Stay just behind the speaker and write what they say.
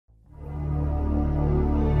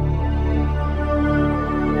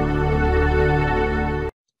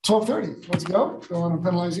12:30, let's go. Don't want to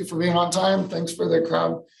penalize you for being on time. Thanks for the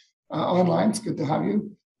crowd online. It's good to have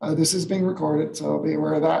you. This is being recorded, so be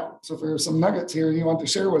aware of that. So if there's some nuggets here you want to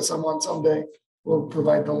share with someone someday, we'll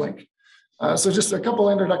provide the link. So just a couple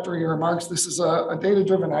introductory remarks. This is a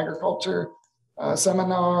data-driven agriculture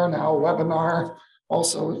seminar, now webinar,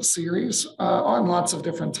 also a series on lots of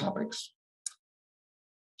different topics.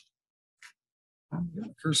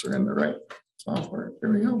 Cursor in the right software.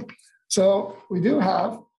 Here we go. So we do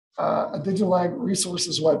have a Digital Ag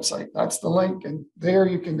Resources website. That's the link, and there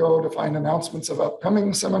you can go to find announcements of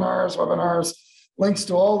upcoming seminars, webinars, links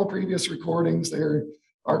to all the previous recordings. They're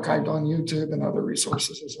archived on YouTube and other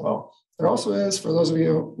resources as well. There also is, for those of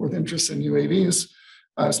you with interest in UAVs,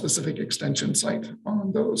 a specific extension site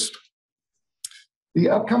on those. The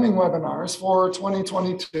upcoming webinars for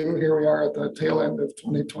 2022, here we are at the tail end of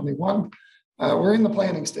 2021. We're in the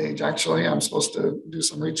planning stage, actually. I'm supposed to do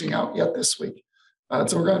some reaching out yet this week.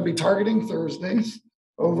 So we're going to be targeting Thursdays,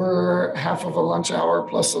 over half of a lunch hour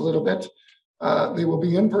plus a little bit. They will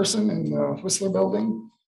be in person in the Whistler building.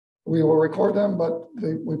 We will record them, but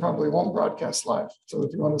we probably won't broadcast live. So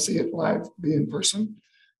if you want to see it live, be in person.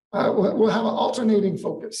 We'll have an alternating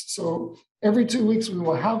focus. So every 2 weeks we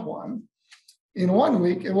will have one. In 1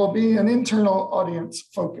 week, it will be an internal audience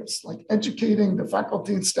focus, like educating the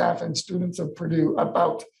faculty, staff, and students of Purdue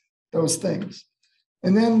about those things.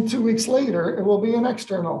 And then 2 weeks later, it will be an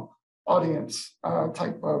external audience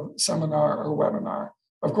type of seminar or webinar.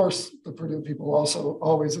 Of course, the Purdue people also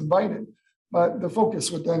always invited, but the focus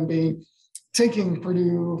would then be taking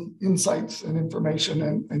Purdue insights and information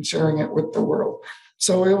and sharing it with the world.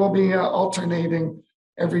 So it will be alternating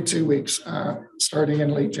every 2 weeks, starting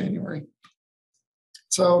in late January.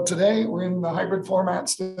 So today we're in the hybrid format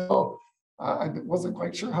still. I wasn't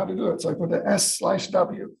quite sure how to do it, so I put an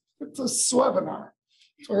S/W. It's a swebinar.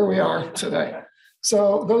 That's where we are today.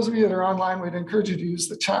 So those of you that are online, we'd encourage you to use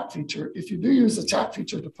the chat feature. If you do use the chat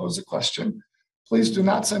feature to pose a question, please do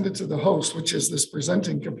not send it to the host, which is this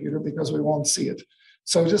presenting computer, because we won't see it.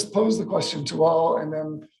 So just pose the question to all, and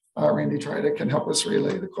then Randy Tridick can help us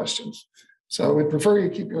relay the questions. So we'd prefer you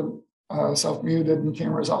keep your self-muted and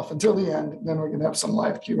cameras off until the end. Then we can have some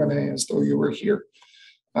live Q&A as though you were here.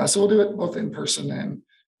 So we'll do it both in person and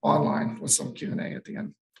online with some Q&A at the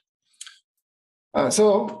end.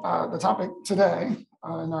 So the topic today,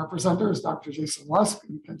 and our presenter is Dr. Jayson Lusk.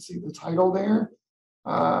 You can see the title there.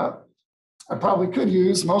 I probably could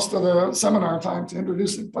use most of the seminar time to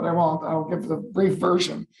introduce it, but I won't. I'll give the brief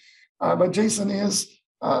version. But Jayson is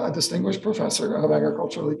a distinguished professor of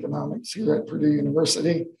agricultural economics here at Purdue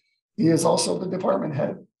University. He is also the department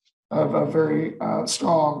head of a very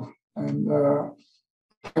strong and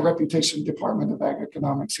high reputation department of ag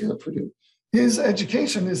economics here at Purdue. His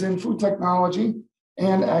education is in food technology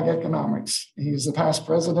and ag economics. He's a past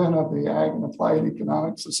president of the Ag and Applied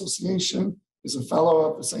Economics Association. He's a fellow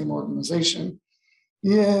of the same organization.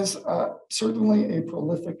 He is certainly a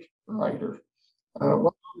prolific writer.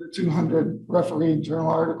 Well over 200 refereed journal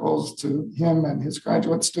articles to him and his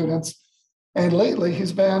graduate students. And lately,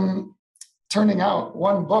 he's been turning out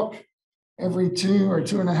one book every 2 or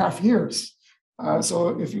 2.5 years.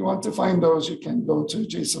 So if you want to find those, you can go to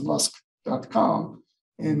jaysonlusk.com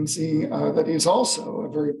and see that he's also a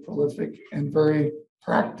very prolific and very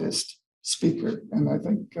practiced speaker. And I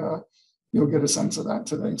think you'll get a sense of that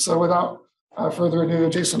today. So without further ado,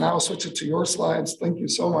 Jayson, I'll switch it to your slides. Thank you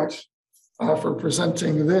so much for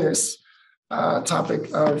presenting this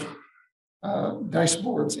topic of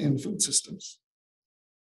dashboards in food systems.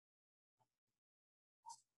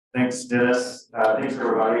 Thanks, Dennis. Thanks,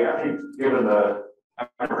 everybody. I think given I've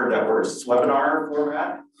never heard that word, webinar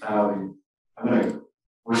format, I'm going to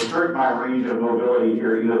restrict my range of mobility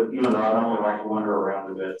here, even though I normally like to wander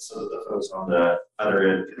around a bit so that the folks on the other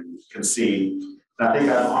end can see. And I think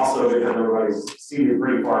I'm also, because everybody's seated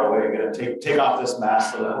pretty far away, going to take off this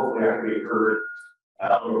mask so that hopefully I can be heard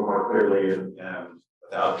a little more clearly and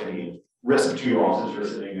without any risk to you all, since you're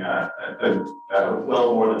sitting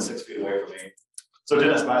well more than 6 feet away from me. So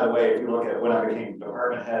Dennis, by the way, if you look at when I became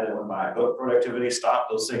department head and when my book productivity stopped,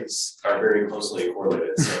 those things are very closely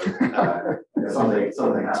correlated. So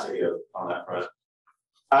something has to give on that front.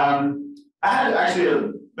 I had actually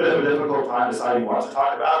a bit of a difficult time deciding what to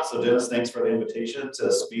talk about. So Dennis, thanks for the invitation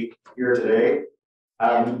to speak here today.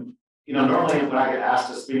 Normally when I get asked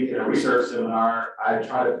to speak in a research seminar, I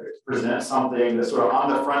try to present something that's sort of on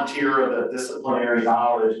the frontier of the disciplinary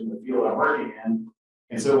knowledge in the field I'm working in.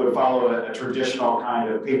 And so it would follow a traditional kind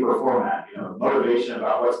of paper format, motivation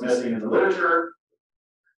about what's missing in the literature,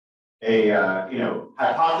 a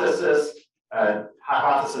hypothesis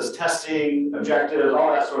testing, objectives,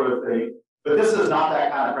 all that sort of thing. But this is not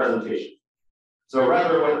that kind of presentation. So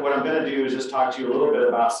rather, what I'm going to do is just talk to you a little bit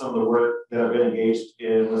about some of the work that I've been engaged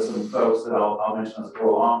in with some folks that I'll mention as we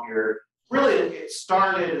go along here. Really, it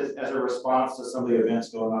started as a response to some of the events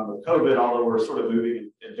going on with COVID, although we're sort of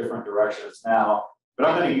moving in different directions now. But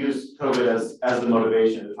I'm going to use COVID as the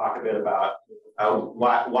motivation to talk a bit about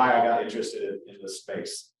why I got interested in this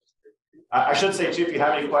space. I should say, too, if you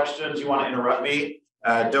have any questions, you want to interrupt me,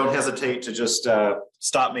 don't hesitate to just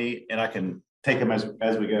stop me and I can take them as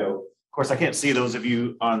we go. Of course, I can't see those of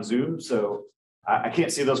you on Zoom, so I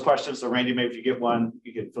can't see those questions. So Randy, maybe if you get one,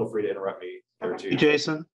 you can feel free to interrupt me there too. Hey,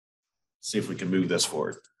 Jason. See if we can move this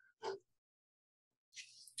forward.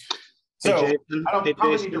 Hey, So Jason. I don't Hey,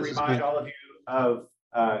 probably Jason, need to this is remind me. all of you of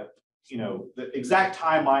the exact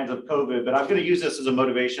timelines of COVID, but I'm going to use this as a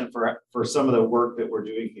motivation for some of the work that we're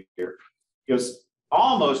doing here. Because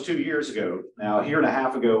almost 2 years ago, now a year and a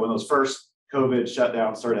half ago, when those first COVID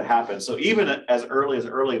shutdowns started to happen. So even as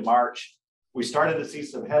early March, we started to see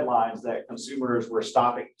some headlines that consumers were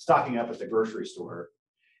stocking up at the grocery store.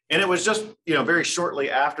 And it was just, very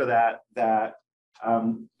shortly after that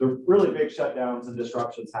the really big shutdowns and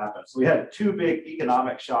disruptions happened. So we had two big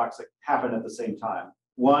economic shocks that happened at the same time.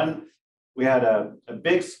 One, we had a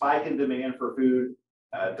big spike in demand for food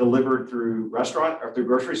delivered through restaurant or through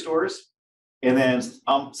grocery stores. And then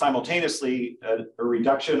simultaneously a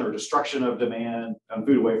reduction or destruction of demand on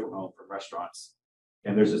food away from home from restaurants.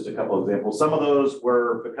 And there's just a couple of examples. Some of those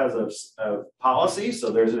were because of policy.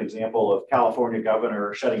 So there's an example of California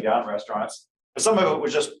governor shutting down restaurants. But some of it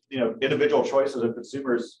was just, individual choices of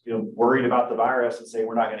consumers, worried about the virus and saying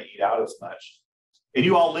we're not going to eat out as much. And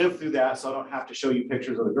you all lived through that, so I don't have to show you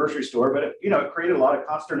pictures of the grocery store, but it created a lot of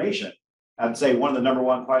consternation. I'd say one of the number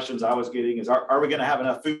one questions I was getting is, are we going to have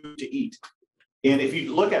enough food to eat? And if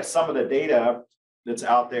you look at some of the data that's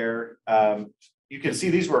out there, you can see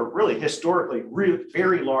these were really historically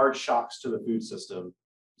very large shocks to the food system.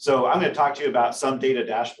 So I'm going to talk to you about some data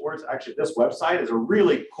dashboards. Actually, this website is a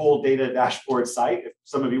really cool data dashboard site. If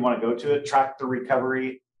some of you want to go to it,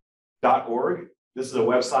 tracktherecovery.org. This is a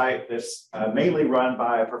website that's mainly run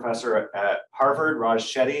by a professor at Harvard, Raj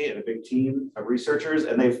Shetty, and a big team of researchers.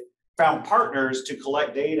 And they've found partners to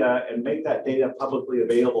collect data and make that data publicly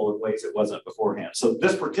available in ways it wasn't beforehand. So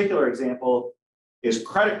this particular example is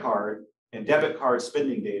credit card and debit card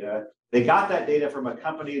spending data. They got that data from a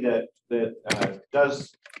company that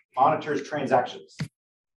monitors transactions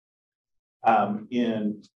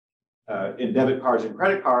in debit cards and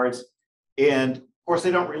credit cards. And of course,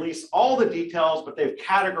 they don't release all the details, but they've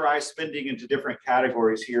categorized spending into different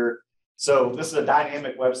categories here. So this is a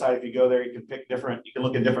dynamic website. If you go there, you can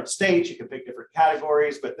look at different states, you can pick different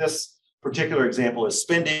categories, but this particular example is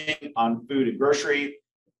spending on food and grocery,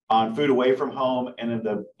 on food away from home, and then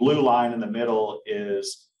the blue line in the middle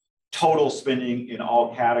is total spending in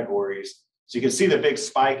all categories. So you can see the big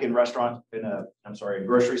spike in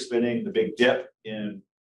grocery spending, the big dip in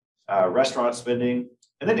restaurant spending.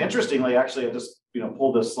 And then interestingly, actually, I just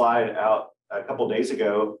pulled this slide out a couple of days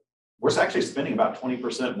ago. We're actually spending about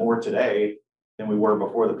 20% more today than we were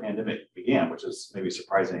before the pandemic began, which is maybe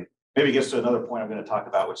surprising. Maybe gets to another point I'm going to talk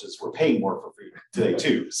about, which is we're paying more for food today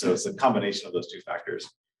too. So it's a combination of those two factors.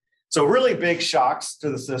 So really big shocks to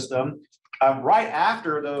the system. Right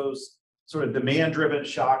after those sort of demand-driven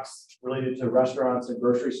shocks related to restaurants and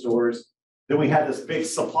grocery stores, then we had this big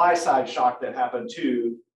supply side shock that happened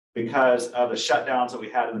too because of the shutdowns that we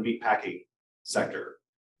had in the meatpacking sector.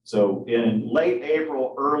 So in late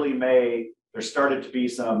April, early May, there started to be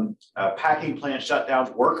some packing plant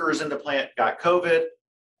shutdowns. Workers in the plant got COVID,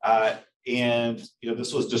 and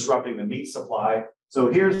this was disrupting the meat supply.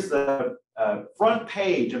 So here's the front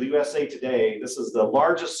page of the USA Today. This is the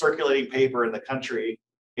largest circulating paper in the country,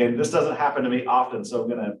 and this doesn't happen to me often. So I'm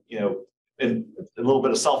going to, in a little bit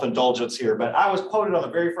of self-indulgence here, but I was quoted on the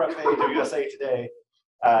very front page of USA Today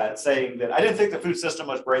saying that I didn't think the food system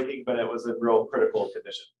was breaking, but it was in real critical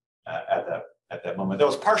condition at that moment. That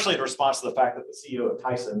was partially in response to the fact that the CEO of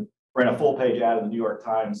Tyson ran a full-page ad in the New York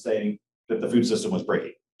Times saying that the food system was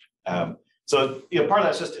breaking. So part of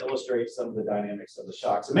that's just to illustrate some of the dynamics of the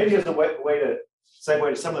shocks. And maybe as a way to segue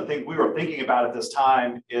to some of the things we were thinking about at this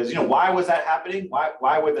time is, why was that happening?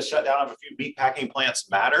 Why would the shutdown of a few meatpacking plants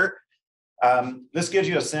matter? This gives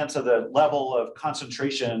you a sense of the level of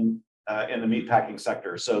concentration in the meatpacking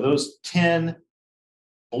sector. So those 10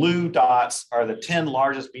 blue dots are the 10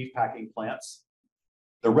 largest beef packing plants.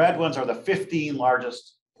 The red ones are the 15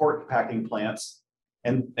 largest pork packing plants.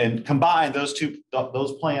 And combined, those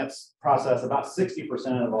plants process about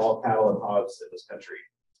 60% of all cattle and hogs in this country.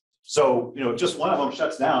 So, if just one of them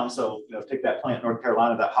shuts down, so, take that plant in North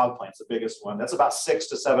Carolina, that hog plant's the biggest one, that's about 6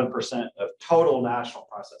 to 7% of total national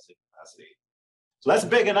processing capacity. So that's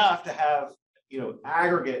big enough to have,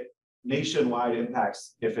 aggregate nationwide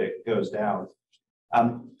impacts if it goes down.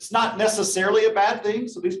 It's not necessarily a bad thing.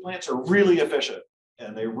 So these plants are really efficient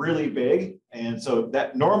and they're really big. And so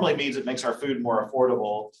that normally means it makes our food more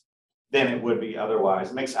affordable than it would be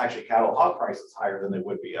otherwise. It makes actually cattle hog prices higher than they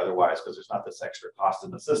would be otherwise because there's not this extra cost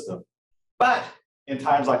in the system. But in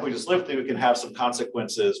times like we just lived through, we can have some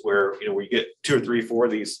consequences where, we get 2 or 3, 4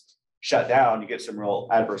 of these shut down, you get some real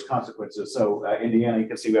adverse consequences. So Indiana, you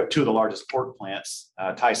can see we have 2 of the largest pork plants,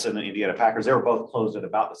 Tyson and Indiana Packers. They were both closed at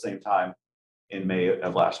about the same time in May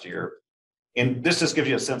of last year. And this just gives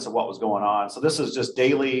you a sense of what was going on. So this is just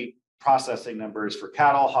daily processing numbers for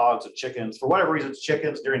cattle, hogs, and chickens. For whatever reason,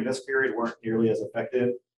 chickens during this period weren't nearly as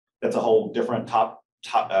affected. That's a whole different talk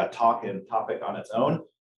and topic on its own.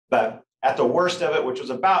 But at the worst of it, which was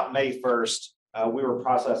about May 1st, we were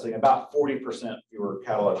processing about 40% fewer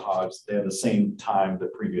cattle and hogs than the same time the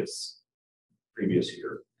previous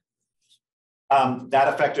year. That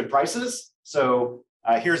affected prices. So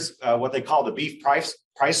here's what they call the beef price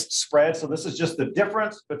spread. So this is just the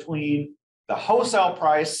difference between the wholesale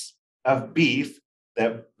price of beef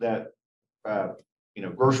that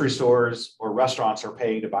grocery stores or restaurants are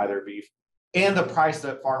paying to buy their beef and the price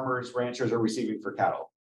that farmers, ranchers are receiving for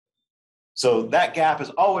cattle. So that gap is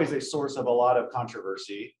always a source of a lot of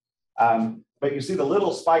controversy. But you see the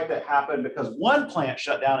little spike that happened because one plant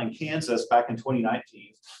shut down in Kansas back in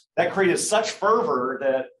 2019. That created such fervor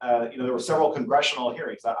that there were several congressional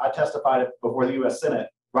hearings. I testified before the U.S. Senate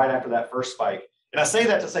right after that first spike. And I say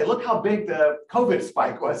that to say, look how big the COVID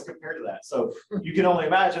spike was compared to that. So you can only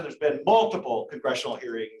imagine there's been multiple congressional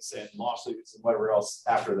hearings and lawsuits and whatever else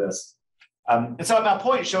after this. And so my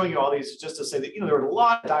point in showing you all these is just to say that, there were a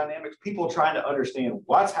lot of dynamics, people trying to understand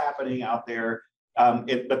what's happening out there.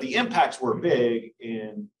 But the impacts were big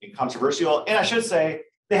and controversial. And I should say,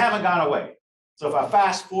 they haven't gone away. So if I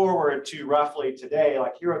fast forward to roughly today,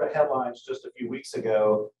 like here are the headlines just a few weeks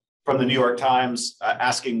ago from the New York Times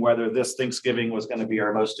asking whether this Thanksgiving was going to be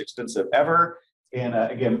our most expensive ever. And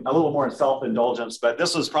again, a little more in self-indulgence, but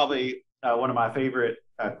this was probably one of my favorite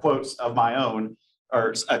quotes of my own,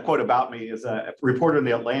 or a quote about me is a reporter in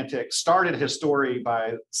the Atlantic started his story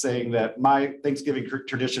by saying that my Thanksgiving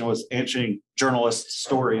tradition was answering journalists'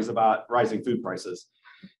 stories about rising food prices.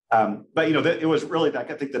 But it was really, I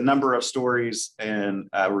think the number of stories and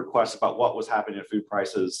requests about what was happening in food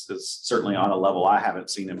prices is certainly on a level I haven't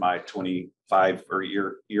seen in my 25 or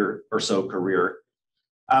year or so career.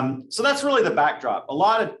 So that's really the backdrop. A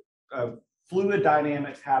lot of fluid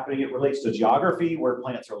dynamics happening. It relates to geography, where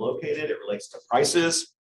plants are located. It relates to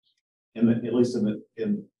prices. At least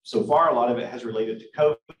so far, a lot of it has related to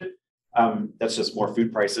COVID. That's just more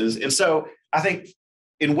food prices. And so I think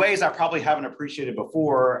in ways I probably haven't appreciated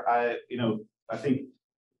before, I think,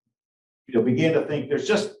 began to think there's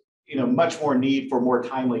just, much more need for more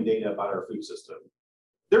timely data about our food system.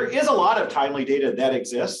 There is a lot of timely data that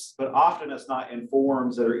exists, but often it's not in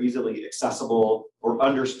forms that are easily accessible or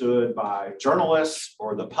understood by journalists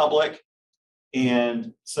or the public.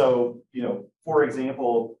 And so, for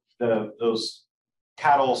example, those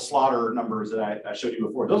cattle slaughter numbers that I showed you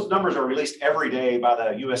before, those numbers are released every day by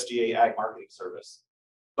the USDA Ag Marketing Service.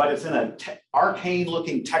 But it's in an arcane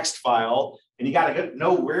looking text file, and you got to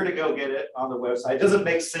know where to go get it on the website. It doesn't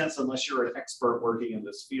make sense unless you're an expert working in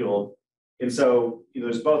this field. And so,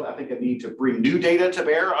 there's both, I think, a need to bring new data to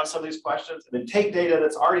bear on some of these questions, and then take data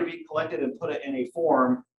that's already being collected and put it in a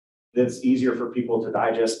form that's easier for people to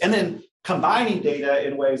digest, and then combining data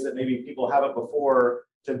in ways that maybe people haven't before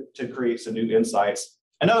to create some new insights.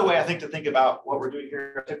 Another way I think to think about what we're doing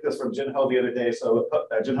here, I took this from Jin Ho the other day. So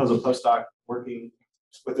Jin Ho's a postdoc working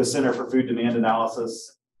with the Center for Food Demand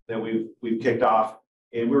Analysis that we've kicked off,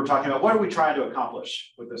 and we were talking about what are we trying to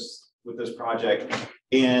accomplish with this project.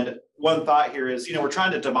 And one thought here is, we're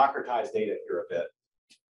trying to democratize data here a bit.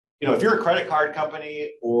 If you're a credit card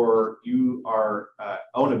company or you are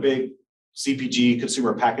own a big CPG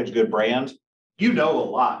consumer packaged good brand, you know a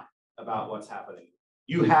lot about what's happening.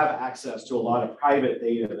 You have access to a lot of private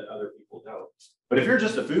data that other people don't. But if you're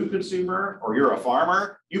just a food consumer or you're a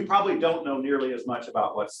farmer, you probably don't know nearly as much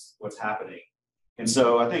about what's happening. And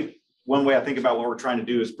so I think one way I think about what we're trying to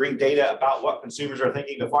do is bring data about what consumers are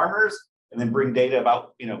thinking to farmers, and then bring data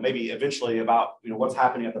about, maybe eventually about, what's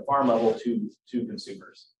happening at the farm level to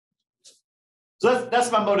consumers. So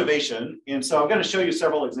that's my motivation. And so I'm going to show you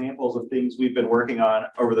several examples of things we've been working on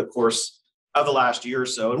over the course of the last year or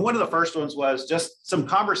so. And one of the first ones was just some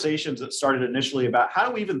conversations that started initially about how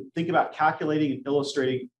do we even think about calculating and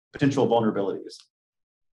illustrating potential vulnerabilities.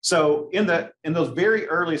 So in those very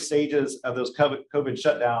early stages of those COVID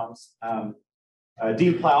shutdowns,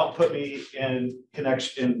 Dean Plout put me in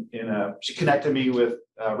connection. She connected me with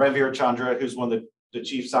Ranveer Chandra, who's one of the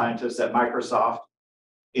chief scientists at Microsoft,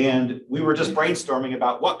 and we were just brainstorming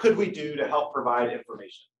about what could we do to help provide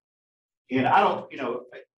information. And I don't,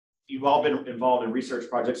 you've all been involved in research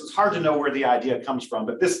projects. It's hard to know where the idea comes from,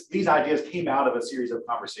 but these ideas came out of a series of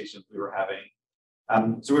conversations we were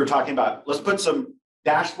having. So we were talking about, let's put some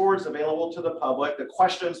dashboards available to the public. The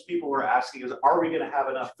questions people were asking is, are we going to have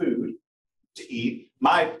enough food to eat?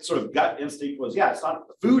 My sort of gut instinct was, yeah, it's not,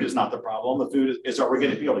 the food is not the problem. The food is are we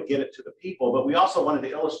going to be able to get it to the people? But we also wanted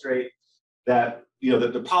to illustrate that,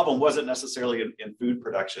 that the problem wasn't necessarily in food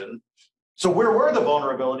production. So where were the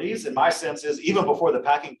vulnerabilities? And my sense is, even before the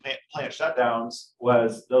packing plant shutdowns,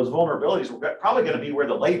 was those vulnerabilities were probably going to be where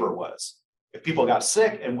the labor was. If people got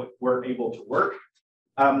sick and weren't able to work.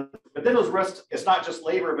 But then those risks, it's not just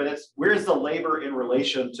labor, but it's where's the labor in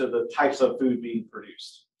relation to the types of food being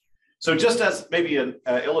produced. So just as maybe an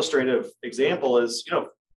illustrative example is,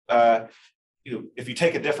 if you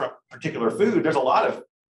take a different particular food, there's a lot of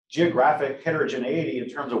geographic heterogeneity in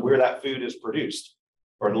terms of where that food is produced,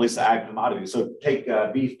 or at least the ag commodities. So take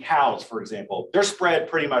beef cows, for example. They're spread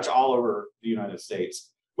pretty much all over the United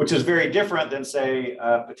States, which is very different than, say,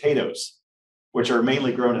 potatoes, which are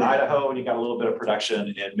mainly grown in Idaho, and you got a little bit of production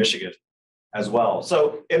in Michigan as well.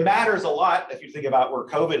 So it matters a lot if you think about where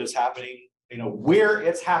COVID is happening, where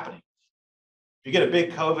it's happening. If you get a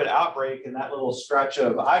big COVID outbreak in that little stretch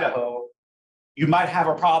of Idaho, you might have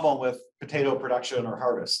a problem with potato production or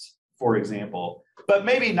harvest, for example, but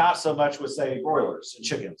maybe not so much with, say, broilers and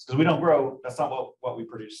chickens, because we don't grow, that's not what we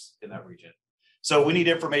produce in that region. So we need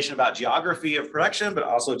information about geography of production, but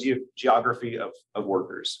also geography of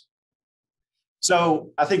workers.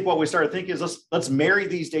 So I think what we started thinking is let's marry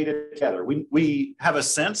these data together. We have a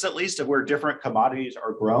sense, at least, of where different commodities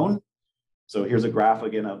are grown. So here's a graph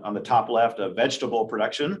again on the top left of vegetable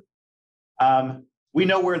production. We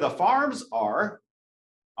know where the farms are,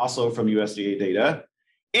 also from USDA data.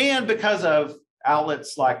 And because of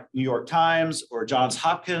outlets like New York Times or Johns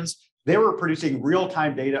Hopkins, they were producing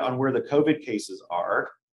real-time data on where the COVID cases are.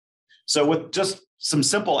 So with just some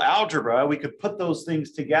simple algebra, we could put those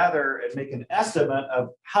things together and make an estimate of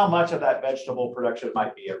how much of that vegetable production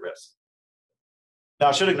might be at risk. Now,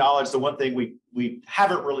 I should acknowledge the one thing we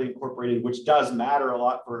haven't really incorporated, which does matter a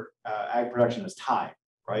lot for ag production, is time,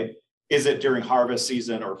 right? Is it during harvest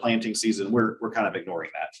season or planting season? We're kind of ignoring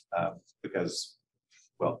that because,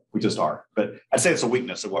 well, we just are. But I'd say it's a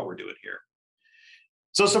weakness of what we're doing here.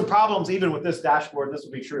 So some problems, even with this dashboard, this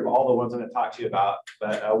will be true of all the ones I'm going to talk to you about.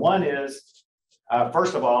 But one is,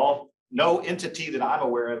 first of all, no entity that I'm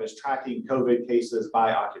aware of is tracking COVID cases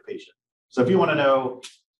by occupation. So if you want to know,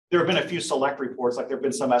 there have been a few select reports, like there have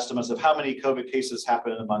been some estimates of how many COVID cases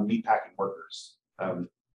happen among meatpacking workers.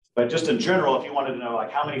 But just in general, if you wanted to know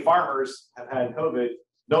like how many farmers have had COVID,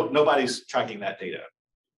 nobody's tracking that data.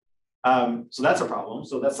 So that's a problem.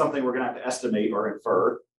 So that's something we're going to have to estimate or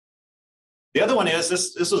infer. The other one is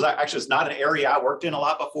this was actually, it's not an area I worked in a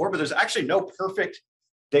lot before, but there's actually no perfect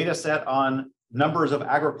data set on numbers of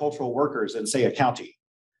agricultural workers in, say, a county.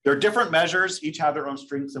 There are different measures, each have their own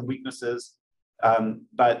strengths and weaknesses,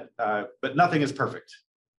 but nothing is perfect.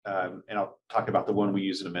 And I'll talk about the one we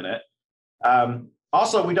use in a minute.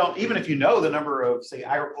 Also, we don't, even if you know the number of, say,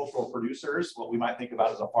 agricultural producers, what we might think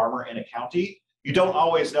about as a farmer in a county, you don't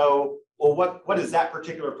always know, well, what is that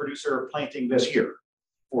particular producer planting this year,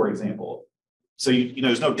 for example. So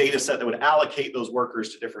there's no data set that would allocate those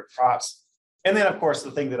workers to different crops. And then, of course, the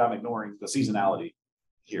thing that I'm ignoring, the seasonality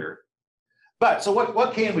here. But so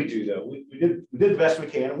what can we do, though? We did the best we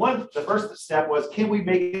can. The first step was, can we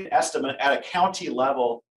make an estimate at a county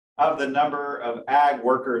level of the number of ag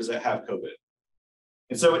workers that have COVID?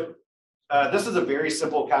 And so this is a very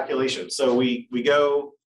simple calculation. So we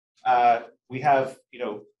have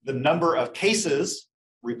the number of cases,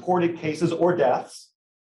 reported cases or deaths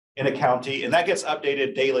in a county, and that gets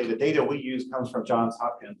updated daily. The data we use comes from Johns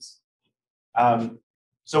Hopkins.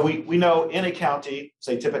 So we know in a county,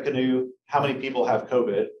 say Tippecanoe, how many people have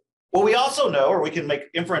COVID. What we also know, or we can make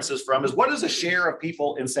inferences from, is what is the share of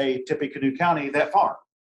people in, say, Tippecanoe County that farm?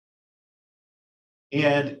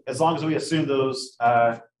 And as long as we assume those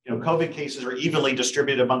COVID cases are evenly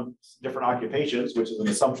distributed among different occupations, which is an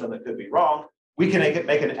assumption that could be wrong, we can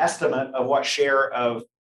make an estimate of what share of,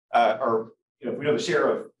 if we know the share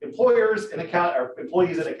of employers in a county, or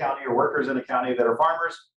employees in a county, or workers in a county that are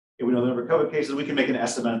farmers, if we know the number of COVID cases, we can make an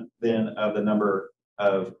estimate then of the number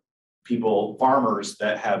of people, farmers,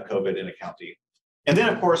 that have COVID in a county. And then,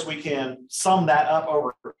 of course, we can sum that up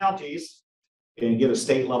over counties and get a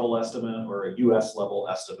state level estimate or a US level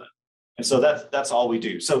estimate. And so that's all we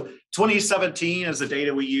do. So 2017 is the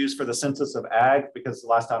data we use for the Census of Ag, because the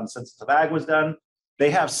last time the Census of Ag was done.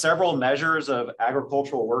 They have several measures of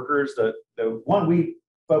agricultural workers. The one we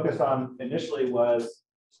focused on initially was,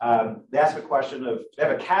 they asked a question of, they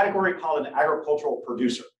have a category called an agricultural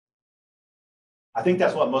producer. I think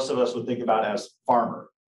that's what most of us would think about as farmer.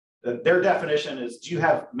 Their definition is, do you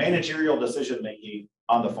have managerial decision-making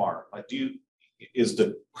on the farm? Like, is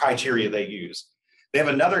the criteria they use. They have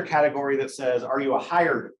another category that says, are you a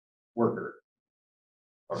hired worker?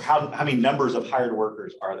 Or how many numbers of hired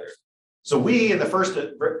workers are there? So we, in the first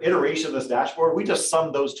iteration of this dashboard, we just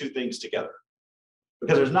summed those two things together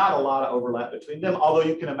because there's not a lot of overlap between them. Although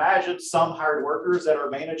you can imagine some hired workers that are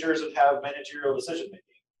managers and have managerial decision-making.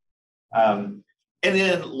 And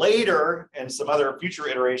then later, and some other future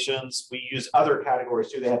iterations, we use other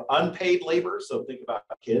categories too. They have unpaid labor. So think about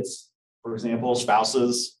kids, for example,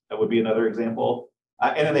 spouses, that would be another example.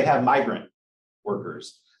 And then they have migrant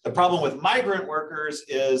workers. The problem with migrant workers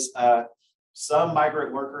is some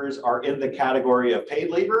migrant workers are in the category of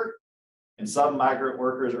paid labor, and some migrant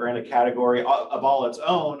workers are in a category of all its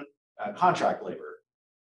own, contract labor.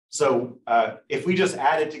 So if we just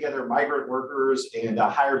added together migrant workers and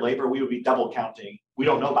hired labor, we would be double counting. We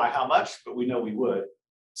don't know by how much, but we know we would.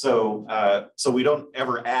 So we don't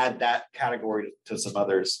ever add that category to some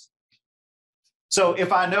others. So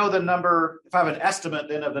if I know the number, if I have an estimate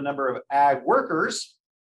then of the number of ag workers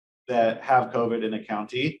that have COVID in a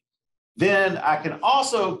county, then I can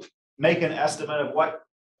also make an estimate of what,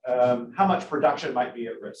 how much production might be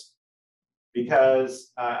at risk.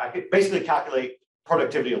 Because I could basically calculate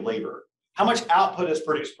productivity of labor. How much output is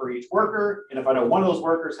produced per each worker? And if I know one of those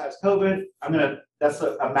workers has COVID, that's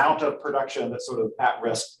the amount of production that's sort of at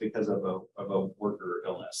risk because of a worker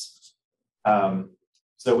illness.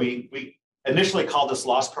 So we initially called this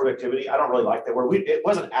lost productivity. I don't really like that word. It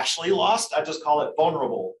wasn't actually lost. I just call it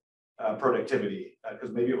vulnerable productivity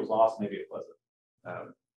because maybe it was lost, maybe it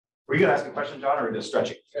wasn't. Were you gonna ask a question, John, or just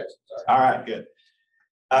stretching? Yes, all right, good.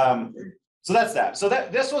 So that's that. So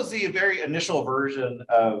this was the very initial version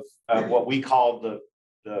of what we called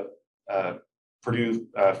the Purdue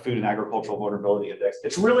Food and Agricultural Vulnerability Index.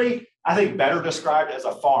 It's really, I think, better described as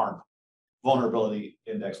a farm vulnerability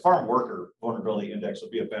index. Farm worker vulnerability index would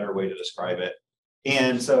be a better way to describe it.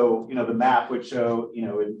 And so, the map would show,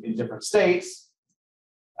 in different states,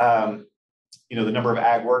 the number of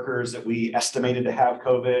ag workers that we estimated to have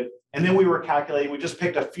COVID. And then we were calculating, we just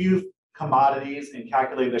picked a few commodities and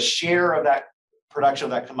calculated the share of that production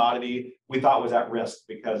of that commodity we thought was at risk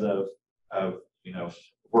because of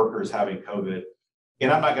workers having COVID.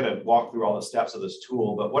 And I'm not going to walk through all the steps of this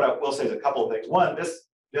tool, but what I will say is a couple of things. One,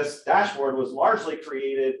 this dashboard was largely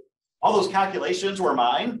created, all those calculations were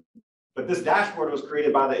mine, but this dashboard was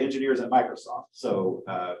created by the engineers at Microsoft. So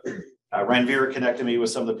Ranveer connected me with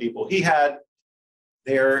some of the people he had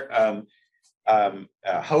there.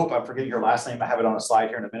 Hope, I'm forgetting her last name. I have it on a slide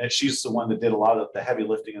here in a minute. She's the one that did a lot of the heavy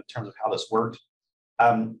lifting in terms of how this worked.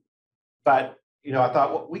 But I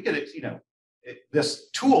thought, well, we could, this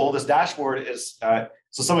tool, this dashboard is,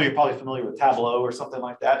 so some of you are probably familiar with Tableau or something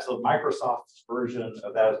like that. So Microsoft's version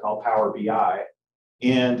of that is called Power BI.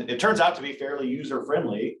 And it turns out to be fairly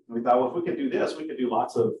user-friendly. We thought, well, if we could do this, we could do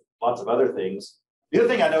lots of other things. The other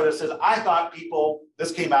thing I noticed is I thought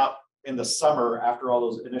this came out in the summer after all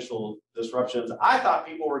those initial disruptions, I thought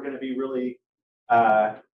people were going to be really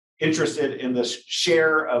interested in the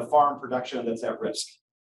share of farm production that's at risk.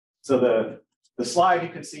 So the slide you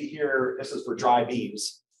can see here, this is for dry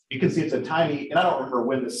beans. You can see it's a tiny, and I don't remember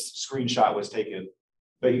when this screenshot was taken,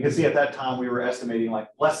 but you can see at that time we were estimating like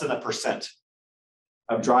less than 1%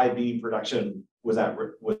 of dry bean production was at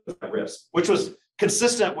risk, which was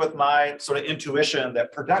consistent with my sort of intuition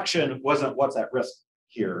that production wasn't what's at risk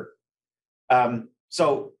here.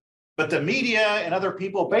 But the media and other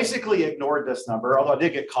people basically ignored this number, although I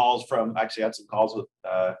did get calls from, actually had some calls with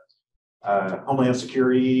Homeland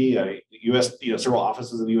Security, US, several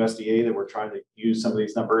offices of the USDA that were trying to use some of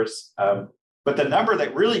these numbers. But the number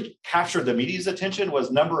that really captured the media's attention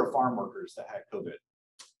was number of farm workers that had COVID.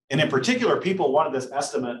 And in particular, people wanted this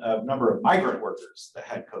estimate of number of migrant workers that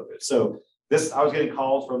had COVID. So I was getting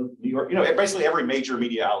calls from New York, basically every major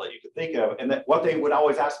media outlet you could think of. And that what they would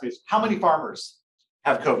always ask me is, how many farmers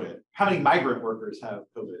have COVID? How many migrant workers have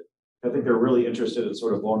COVID? I think they're really interested in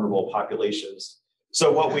sort of vulnerable populations.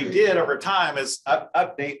 So what we did over time is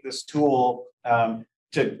update this tool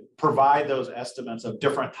to provide those estimates of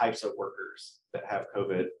different types of workers that have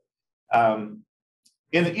COVID. And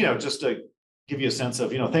just to give you a sense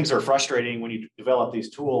of, things are frustrating when you develop these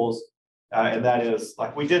tools. And that is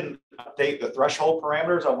like, we didn't update the threshold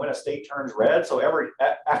parameters on when a state turns red. So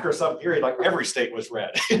after some period, like every state was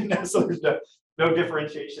red. So there's no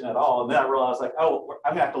differentiation at all. And then I realized like, oh,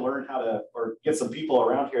 I'm gonna have to learn how to, or get some people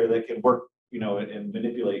around here that can work, and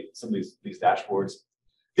manipulate some of these dashboards.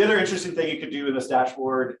 The other interesting thing you could do in this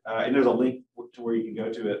dashboard, and there's a link to where you can go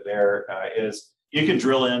to it there, is you can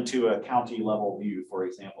drill into a county level view, for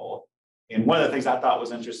example. And one of the things I thought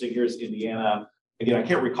was interesting, here's Indiana. Again, I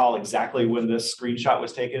can't recall exactly when this screenshot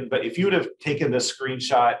was taken, but if you would have taken this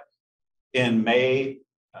screenshot in May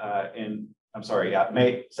of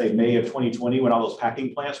 2020, when all those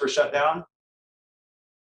packing plants were shut down,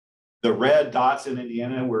 the red dots in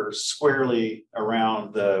Indiana were squarely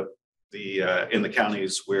around in the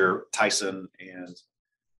counties where Tyson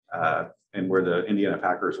and where the Indiana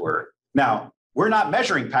Packers were. Now, we're not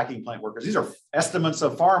measuring packing plant workers. These are estimates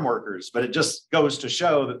of farm workers, but it just goes to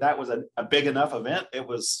show that was a big enough event. It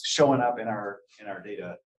was showing up in our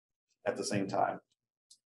data at the same time.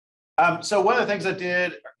 So one of the things I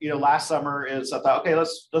did, last summer is I thought, okay,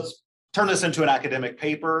 let's turn this into an academic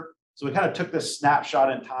paper. So we kind of took this snapshot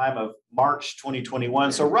in time of March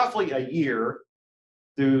 2021. So roughly a year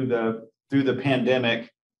through the pandemic,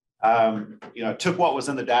 took what was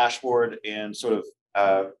in the dashboard and sort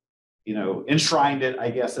of enshrined it, I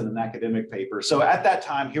guess, in an academic paper. So at that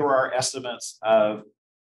time, here were our estimates of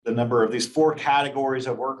the number of these 4 categories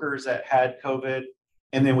of workers that had COVID.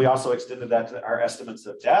 And then we also extended that to our estimates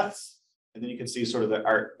of deaths. And then you can see sort of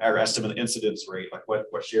our estimate incidence rate, like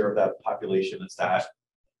what share of that population is that.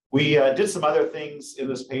 We did some other things in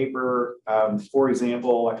this paper. For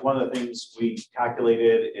example, like one of the things we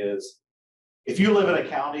calculated is if you live in a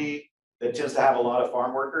county that tends to have a lot of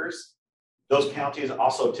farm workers, those counties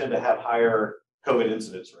also tend to have higher COVID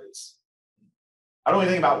incidence rates. I don't know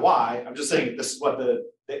anything about why. I'm just saying this is what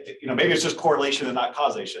maybe it's just correlation and not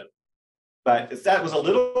causation. But that was a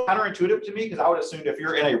little counterintuitive to me because I would assume if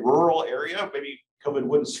you're in a rural area, maybe COVID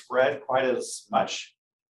wouldn't spread quite as much.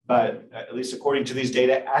 But at least according to these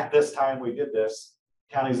data, at this time we did this,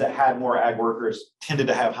 counties that had more ag workers tended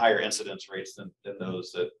to have higher incidence rates than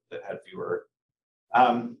those that had fewer.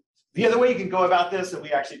 The other way you can go about this, and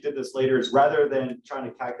we actually did this later, is rather than trying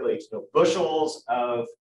to calculate bushels of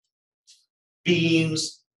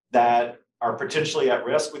beans that are potentially at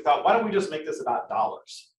risk, we thought, why don't we just make this about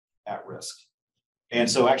dollars at risk? And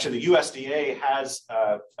so actually the USDA has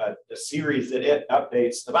a series that it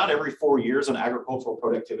updates about every 4 years on agricultural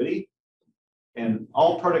productivity. And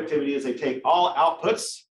all productivity is they take all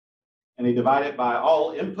outputs and they divide it by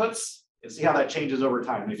all inputs and see how that changes over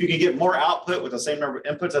time. And if you can get more output with the same number of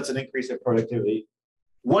inputs, that's an increase in productivity.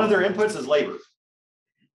 One of their inputs is labor.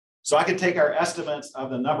 So I could take our estimates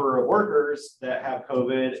of the number of workers that have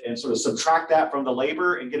COVID and sort of subtract that from the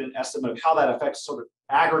labor and get an estimate of how that affects sort of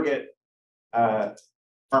aggregate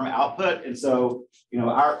farm output. And so,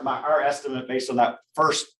 our estimate based on that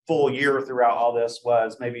first full year throughout all this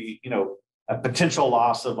was maybe, a potential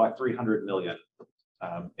loss of like 300 million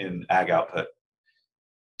in ag output.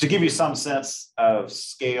 To give you some sense of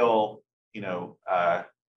scale,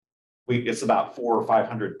 it's about 400 or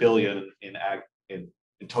 500 billion in ag in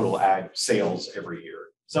total ag sales every year.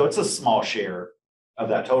 So it's a small share of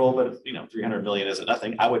that total, but 300 million isn't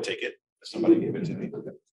nothing. I would take it if somebody gave it to me.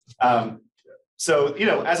 So,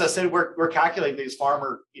 as I said, we're calculating these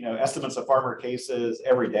farmer, estimates of farmer cases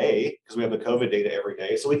every day because we have the COVID data every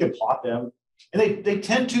day. So we can plot them and they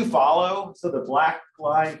tend to follow. So the black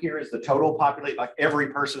line here is the total population, like every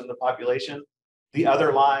person in the population. The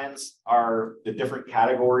other lines are the different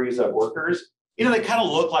categories of workers. They kind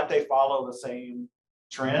of look like they follow the same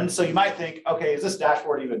trend. So you might think, okay, is this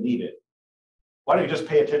dashboard even needed? Why don't you just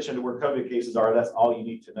pay attention to where COVID cases are? That's all you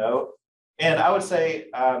need to know. And I would say,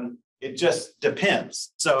 it just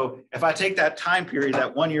depends. So if I take that time period,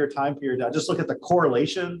 that 1 year time period, I just look at the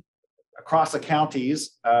correlation across the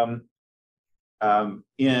counties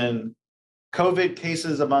in COVID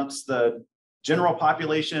cases amongst the general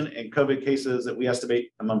population and COVID cases that we estimate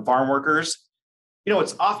among farm workers,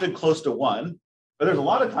 it's often close to 1, but there's a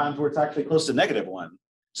lot of times where it's actually close to -1.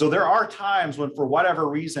 So there are times when, for whatever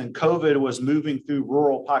reason, COVID was moving through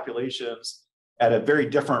rural populations at a very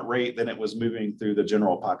different rate than it was moving through the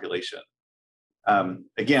general population.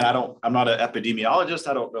 Again, I'm not an epidemiologist.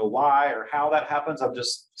 I don't know why or how that happens. I'm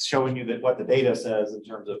just showing you what the data says in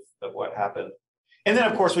terms of what happened. And then,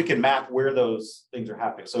 of course, we can map where those things are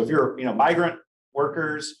happening. So if you're, migrant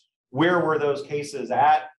workers, where were those cases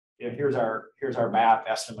at? Here's our map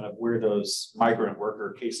estimate of where those migrant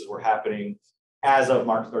worker cases were happening as of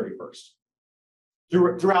March 31st.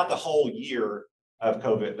 Throughout the whole year, of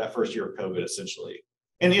COVID, that first year of COVID, essentially.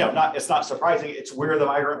 And it's not surprising. It's where the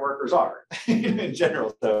migrant workers are in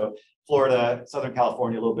general. So Florida, Southern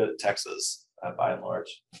California, a little bit of Texas, by and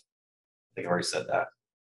large. I think I already said that.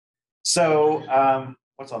 So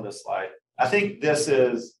what's on this slide? I think this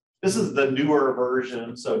is the newer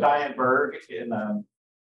version. So Diane Berg in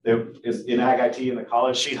Ag IT in the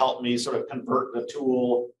college, she helped me sort of convert the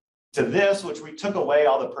tool to this, which we took away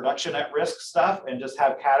all the production at risk stuff and just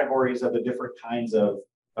have categories of the different kinds of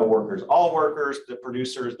workers, all workers, the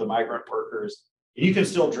producers, the migrant workers. You can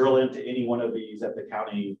still drill into any one of these at the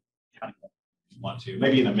county if you want to.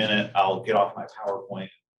 Maybe in a minute, I'll get off my PowerPoint.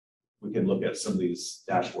 We can look at some of these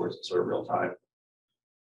dashboards in sort of real time.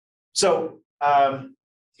 So,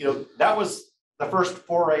 that was the first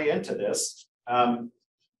foray into this.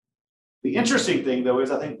 The interesting thing, though, is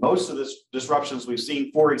I think most of the disruptions we've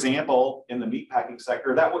seen, for example, in the meatpacking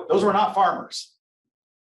sector, those were not farmers.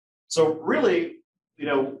 So really,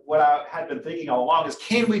 what I had been thinking all along is,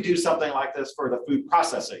 can we do something like this for the food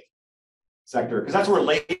processing sector? Because that's where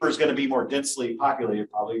labor is going to be more densely populated,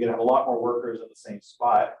 probably. You're going to have a lot more workers in the same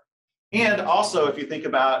spot. And also, if you think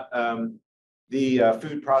about the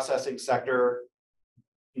food processing sector,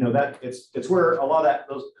 that it's where a lot of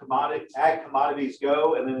those ag commodities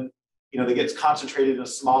go, and then they get concentrated in a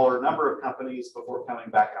smaller number of companies before coming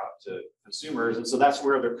back out to consumers, and so that's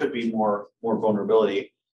where there could be more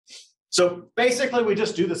vulnerability. So basically, we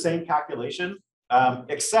just do the same calculation,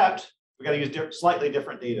 except we got to use slightly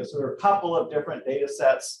different data. So there are a couple of different data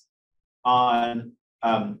sets on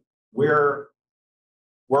where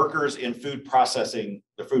workers in the food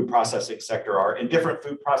processing sector are in different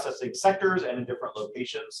food processing sectors and in different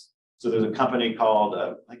locations. So there's a company called,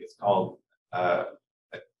 I think it's called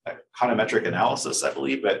Econometric Analysis, I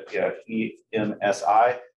believe, but yeah,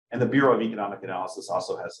 EMSI, and the Bureau of Economic Analysis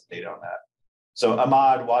also has some data on that. So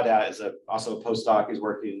Ahmad Wadat is also a postdoc. He's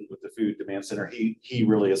working with the Food Demand Center. He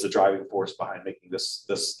really is the driving force behind making this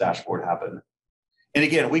dashboard happen. And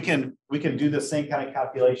again, we can do the same kind of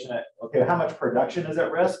calculation at, okay, how much production is at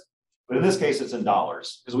risk? But in this case, it's in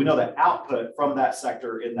dollars, because we know the output from that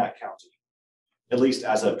sector in that county, at least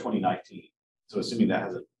as of 2019. So assuming that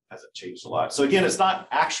hasn't changed a lot. So again,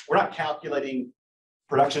 we're not calculating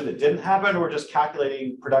production that didn't happen. We're just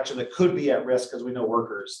calculating production that could be at risk, because we know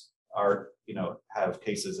workers are, have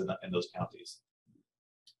cases in those counties.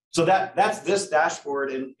 So that's this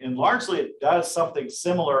dashboard, and largely it does something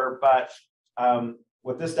similar, but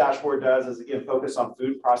what this dashboard does is, again, focus on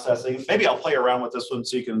food processing. Maybe I'll play around with this one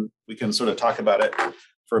so we can sort of talk about it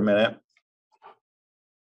for a minute.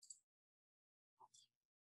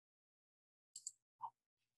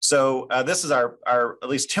 So this is our at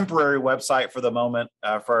least temporary website for the moment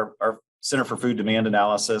for our Center for Food Demand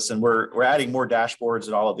Analysis, and we're adding more dashboards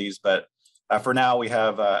and all of these, but for now we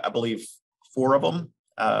have I believe 4 of them.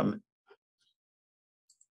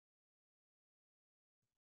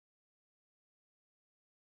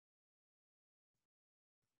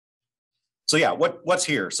 So yeah, what's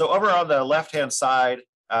here? So over on the left-hand side,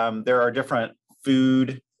 there are different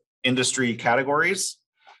food industry categories.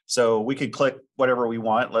 So we could click whatever we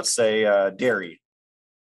want. Let's say dairy.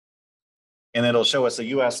 And it'll show us a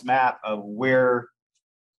US map of where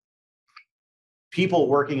people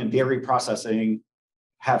working in dairy processing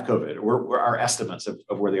have COVID, or our estimates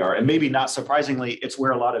of where they are. And maybe not surprisingly, it's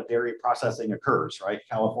where a lot of dairy processing occurs, right?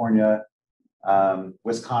 California,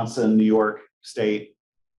 Wisconsin, New York State.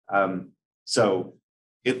 So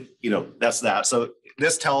that's that. So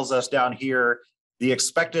this tells us down here the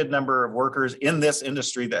expected number of workers in this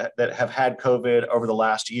industry that have had COVID over the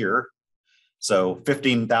last year. So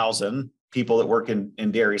 15,000 people that work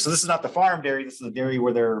in dairy. So this is not the farm dairy. This is the dairy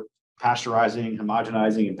where they're pasteurizing,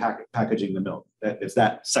 homogenizing, and packaging the milk. It's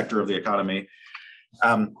that sector of the economy.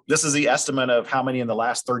 This is the estimate of how many in the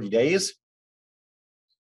last 30 days.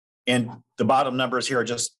 And the bottom numbers here are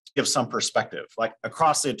just give some perspective. Like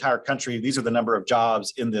across the entire country, these are the number of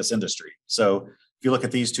jobs in this industry. So if you look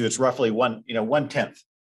at these two, it's roughly 1/10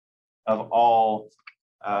 of all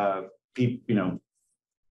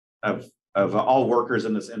of all workers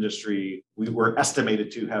in this industry. We were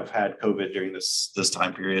estimated to have had COVID during this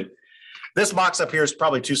time period. This box up here is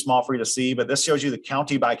probably too small for you to see, but this shows you the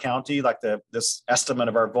county by county, like this estimate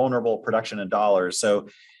of our vulnerable production in dollars. So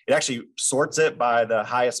it actually sorts it by the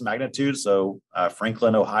highest magnitude. So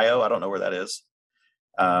Franklin, Ohio, I don't know where that is.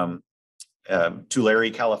 Tulare,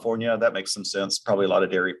 California, that makes some sense. Probably a lot of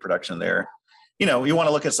dairy production there. You want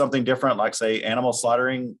to look at something different, like say animal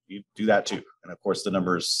slaughtering, you do that too. And of course the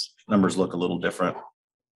numbers look a little different.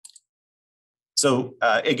 So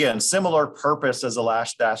again, similar purpose as the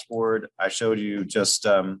last dashboard. I showed you just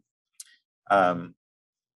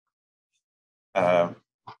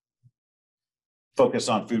focus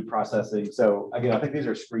on food processing. So again, I think these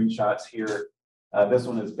are screenshots here. This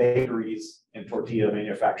one is bakeries and tortilla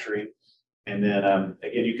manufacturing. And then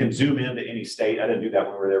again, you can zoom into any state. I didn't do that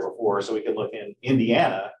when we were there before. So we could look in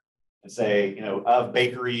Indiana and say, of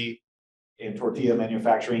bakery and tortilla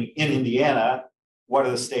manufacturing in Indiana, what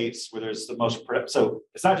are the states where there's the most production? So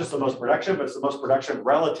it's not just the most production, but it's the most production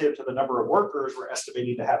relative to the number of workers we're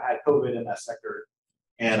estimating to have had COVID in that sector.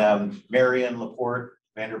 And Marion, LaPorte,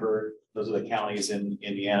 Vanderburgh, those are the counties in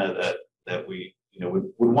Indiana that we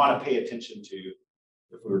would want to pay attention to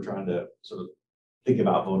if we were trying to sort of think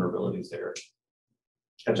about vulnerabilities there.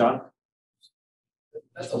 Yeah, John?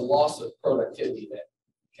 That's a loss of productivity, that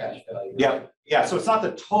cash value. Yeah, yeah. So it's not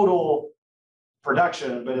the total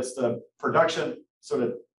production, but it's the production sort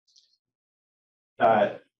of.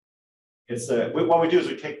 What we do is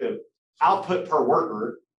we take the output per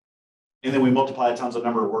worker, and then we multiply it times the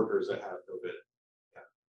number of workers that have COVID.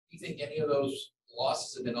 Do you think any of those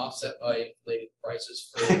losses have been offset by inflated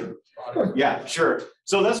prices for products? Yeah, sure.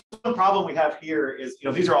 So that's one problem we have here is,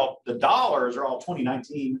 these are all, the dollars are all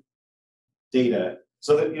 2019 data.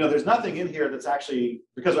 So that, there's nothing in here that's actually,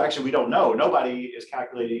 because actually we don't know. Nobody is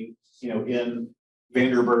calculating, in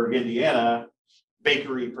Vanderburgh, Indiana,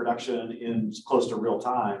 bakery production in close to real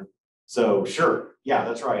time. So sure, yeah,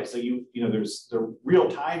 that's right. So there's the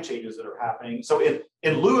real time changes that are happening. So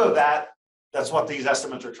in lieu of that, that's what these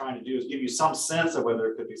estimates are trying to do, is give you some sense of whether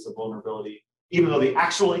there could be some vulnerability, even though the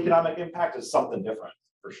actual economic impact is something different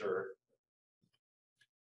for sure.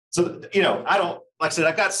 So, I don't, like I said,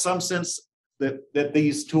 I've got some sense that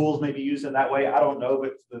these tools may be used in that way. I don't know,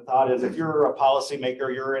 but the thought is if you're a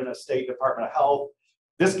policymaker, you're in a state Department of Health,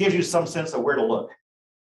 this gives you some sense of where to look,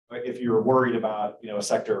 right, if you're worried about, a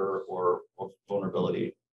sector or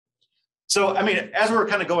vulnerability. So, as we were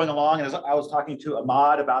kind of going along, and as I was talking to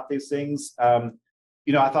Ahmad about these things, I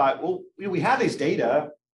thought, well, we have these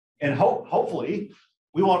data, and hopefully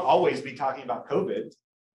we won't always be talking about COVID.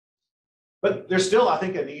 But there's still, I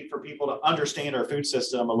think, a need for people to understand our food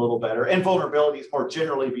system a little better and vulnerabilities more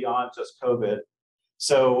generally beyond just COVID.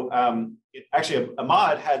 So, actually,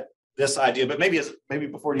 Ahmad had this idea, but maybe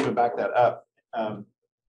before you even back that up.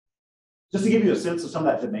 Just to give you a sense of some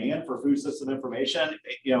of that demand for food system information,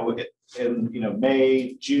 in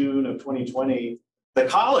May, June of 2020, the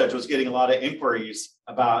college was getting a lot of inquiries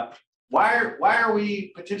about why are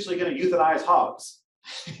we potentially going to euthanize hogs,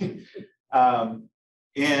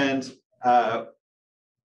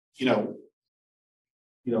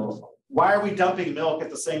 why are we dumping milk at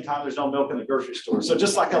the same time there's no milk in the grocery store? So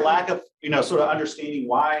just like a lack of sort of understanding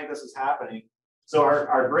why this is happening. So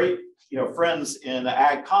our great friends in the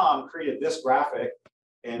Ag Com created this graphic,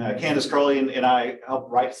 and Candace Crowley and I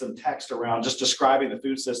helped write some text around just describing the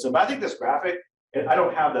food system. But I think this graphic, and I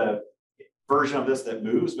don't have the version of this that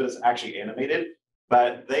moves, but it's actually animated.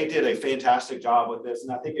 But they did a fantastic job with this,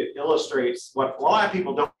 and I think it illustrates what a lot of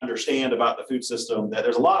people don't understand about the food system, that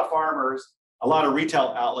there's a lot of farmers, a lot of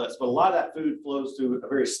retail outlets, but a lot of that food flows through a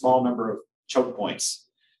very small number of choke points.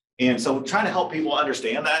 And so trying to help people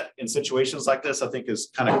understand that in situations like this, I think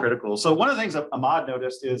is kind of critical. So one of the things that Ahmad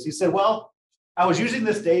noticed is he said, well, I was using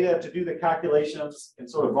this data to do the calculations and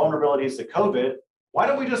sort of vulnerabilities to COVID. Why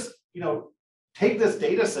don't we just, take this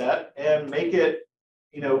data set and make it,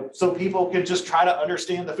 so people can just try to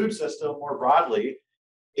understand the food system more broadly.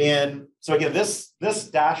 And so again, this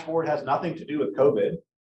dashboard has nothing to do with COVID.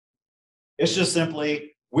 It's just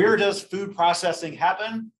simply, where does food processing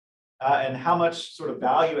happen? And how much sort of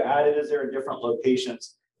value added is there in different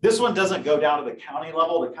locations? This one doesn't go down to the county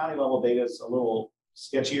level. The county level data is a little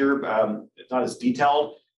sketchier. It's not as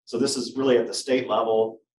detailed. So this is really at the state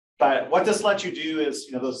level. But what this lets you do is,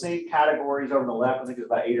 those same categories over on the left, I think there's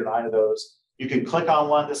about 8 or 9 of those. You can click on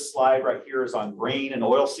one. This slide right here is on grain and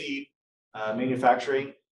oilseed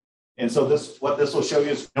manufacturing. And so what this will show you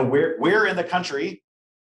is where in the country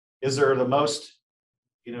is there the most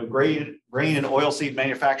grain and oilseed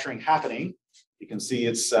manufacturing happening. You can see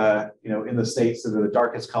it's in the states that are the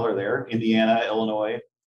darkest color there: Indiana, Illinois,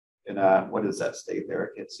 and what is that state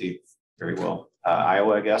there? I can't see very well.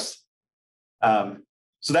 Iowa, I guess.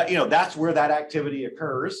 So that that's where that activity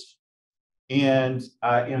occurs, and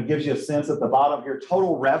gives you a sense at the bottom here.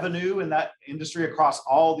 Total revenue in that industry across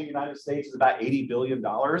all the United States is about $80 billion.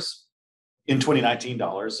 In 2019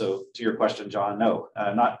 dollars. So to your question, John, no,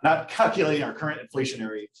 not calculating our current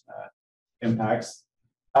inflationary impacts.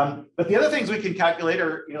 But the other things we can calculate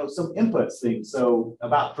are, some inputs things. So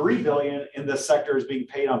about $3 billion in this sector is being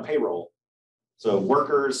paid on payroll. So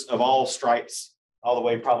workers of all stripes, all the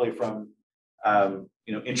way probably from,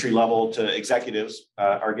 entry level to executives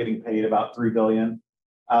are getting paid about $3 billion.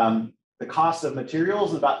 The cost of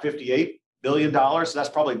materials is about $58 billion. So that's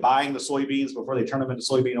probably buying the soybeans before they turn them into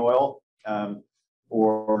soybean oil,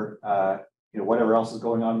 or whatever else is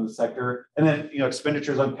going on in the sector. And then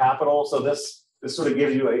expenditures on capital. So this sort of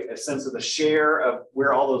gives you a sense of the share of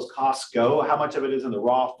where all those costs go. How much of it is in the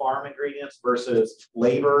raw farm ingredients versus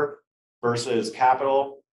labor versus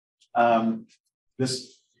capital.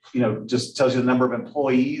 This just tells you the number of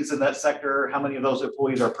employees in that sector. How many of those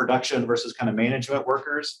employees are production versus kind of management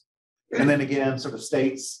workers. And then again, sort of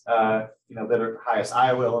states, that are highest: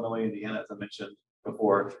 Iowa, Illinois, Indiana, as I mentioned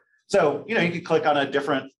before. So, you can click on a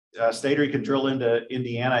different state, or you can drill into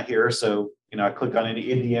Indiana here. So, I click on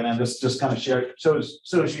Indiana, and this just kind of shows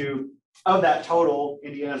you of that total,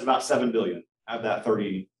 Indiana is about 7 billion of that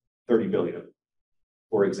 30 billion,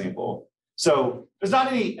 for example. So there's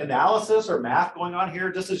not any analysis or math going on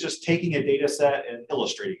here. This is just taking a data set and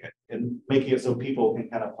illustrating it and making it so people can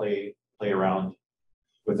kind of play around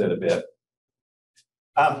with it a bit.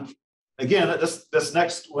 Again, this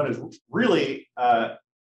next one is really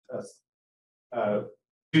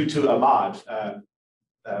due to Ahmad.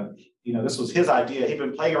 This was his idea. He'd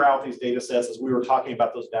been playing around with these data sets as we were talking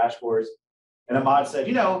about those dashboards. And Ahmad said,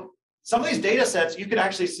 some of these data sets, you could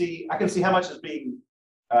actually see, I can see how much is being,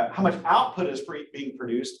 how much output is being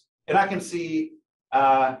produced. And I can see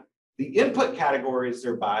the input categories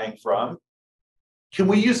they're buying from. Can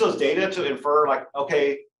we use those data to infer, like,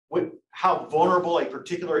 okay, how vulnerable a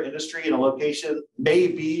particular industry in a location may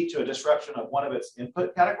be to a disruption of one of its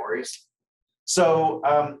input categories?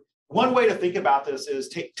 So one way to think about this is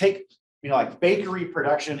take like bakery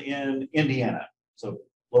production in Indiana. So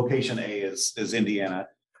location A is Indiana.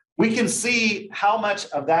 We can see how much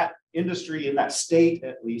of that industry in that state,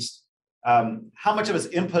 at least, how much of its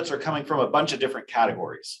inputs are coming from a bunch of different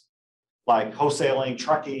categories, like wholesaling,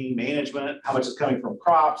 trucking, management, how much is coming from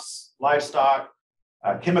crops, livestock,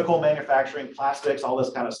 chemical manufacturing, plastics, all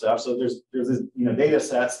this kind of stuff. So there's this, data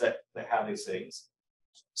sets that have these things.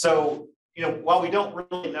 So, while we don't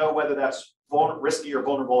really know whether that's risky or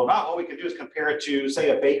vulnerable or not, what we can do is compare it to,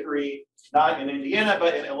 say, a bakery, not in Indiana,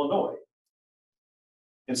 but in Illinois.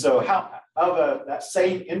 And so that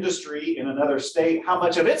same industry in another state, how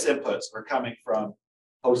much of its inputs are coming from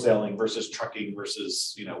wholesaling versus trucking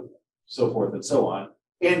versus, so forth and so on,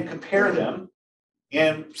 and compare them.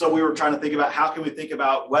 And so we were trying to think about how can we think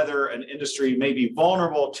about whether an industry may be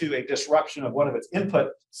vulnerable to a disruption of one of its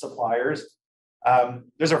input suppliers.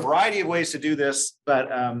 There's a variety of ways to do this, but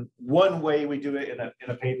one way we do it in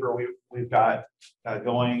a paper we've got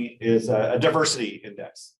going is a diversity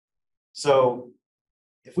index. So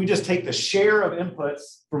if we just take the share of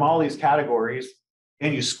inputs from all these categories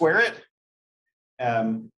and you square it,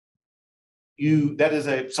 that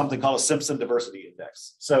is something called a Simpson diversity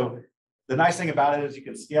index. So the nice thing about it is you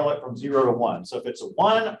can scale it from 0 to 1. So if it's a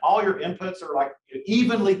 1, all your inputs are like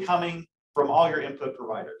evenly coming from all your input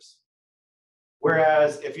providers.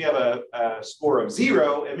 Whereas if you have a score of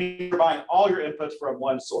 0, it means you're buying all your inputs from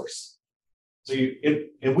one source. So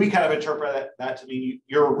if we kind of interpret that to mean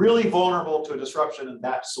you're really vulnerable to a disruption in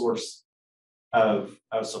that source of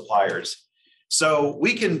suppliers. So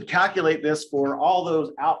we can calculate this for all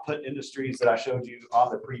those output industries that I showed you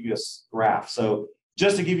on the previous graph. So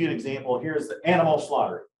just to give you an example, here's the animal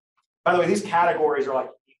slaughter. By the way, these categories are like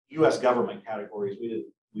US government categories. We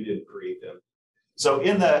didn't create them. So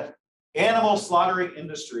in the animal slaughtering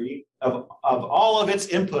industry, of all of its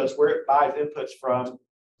inputs, where it buys inputs from,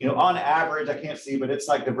 on average, I can't see, but it's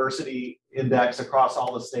like diversity index across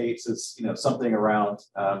all the states is, something around,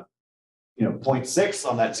 0.6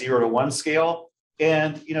 on that 0 to 1 scale.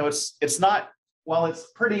 And, it's not, while it's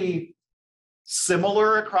pretty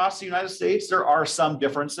similar across the United States, there are some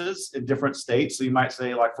differences in different states. So you might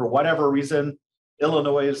say, like, for whatever reason,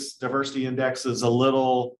 Illinois' diversity index is a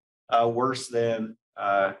little worse than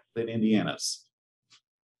Indiana's.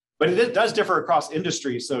 But it does differ across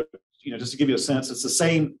industries. So, just to give you a sense, it's the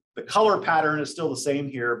same, the color pattern is still the same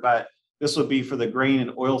here, but this would be for the grain and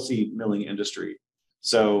oilseed milling industry.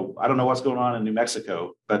 So I don't know what's going on in New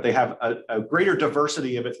Mexico, but they have a greater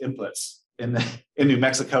diversity of its inputs in New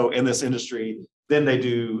Mexico in this industry than they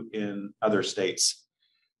do in other states.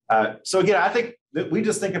 So again, I think that we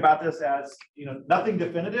just think about this as, nothing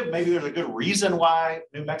definitive. Maybe there's a good reason why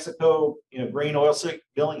New Mexico, grain oilseed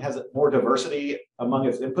milling has more diversity among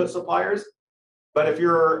its input suppliers. But if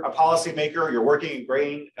you're a policymaker, you're working in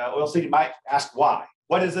grain oilseed, you might ask why.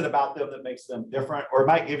 What is it about them that makes them different? Or it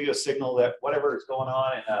might give you a signal that whatever is going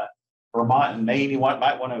on in Vermont and Maine,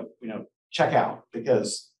 might want to check out,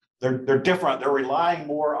 because they're different. They're relying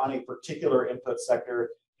more on a particular input sector.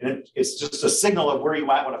 And it's just a signal of where you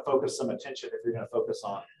might want to focus some attention if you're going to focus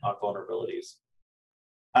on vulnerabilities.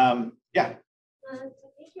 Yeah. The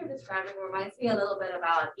technique you're describing reminds me a little bit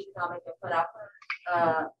about economic input output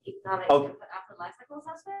life cycle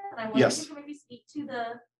assessment. And I wonder Yes. if you can maybe speak to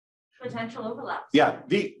the potential overlaps. Yeah,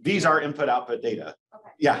 these are input output data.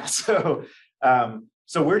 Okay. Yeah, so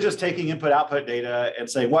we're just taking input output data and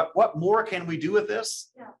saying what more can we do with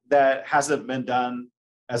this that hasn't been done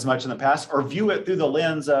as much in the past, or view it through the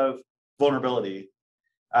lens of vulnerability.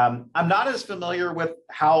 I'm not as familiar with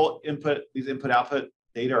how these input output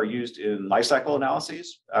data are used in lifecycle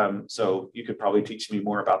analyses. So you could probably teach me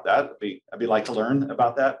more about that. I'd be like to learn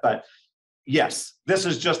about that. But yes, this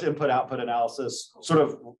is just input output analysis, sort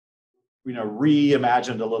of,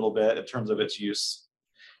 reimagined a little bit in terms of its use.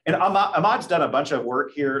 And Ahmad's done a bunch of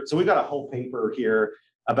work here. So we've got a whole paper here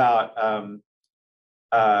about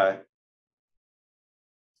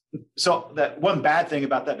so that one bad thing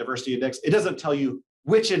about that diversity index, it doesn't tell you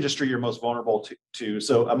which industry you're most vulnerable to.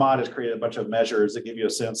 So Ahmad has created a bunch of measures that give you a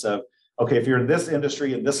sense of, okay, if you're in this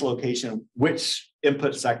industry, in this location, which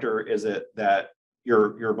input sector is it that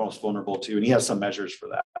you're most vulnerable to? And he has some measures for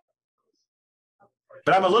that.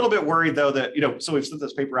 But I'm a little bit worried though that, so we've sent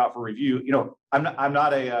this paper out for review. I'm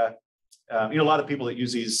not a lot of people that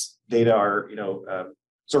use these data are,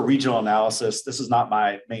 sort of regional analysis. This is not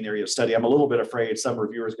my main area of study. I'm a little bit afraid some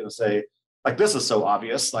reviewer is going to say, like, this is so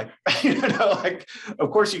obvious. Like,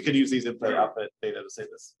 of course you could use these input output data to say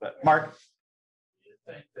this. But Mark? Do you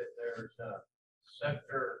think that there's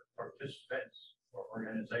sector participants or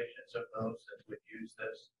organizations of those that would use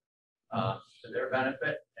this to their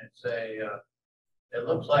benefit and say, it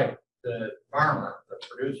looks like the farmer, the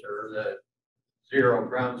producer, the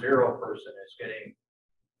ground zero person is getting,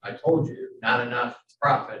 I told you, not enough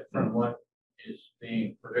profit from what is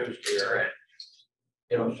being produced here, and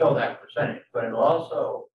it'll show that percentage, but it'll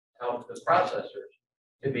also help the processors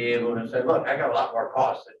to be able to say, look, I got a lot more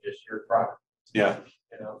costs than just your product. Yeah.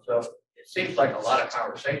 So it seems like a lot of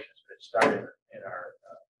conversations could start in our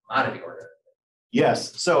commodity organization.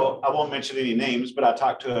 Yes. So I won't mention any names, but I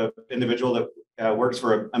talked to an individual that works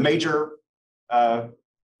for a major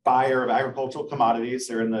buyer of agricultural commodities.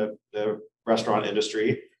 They're in the restaurant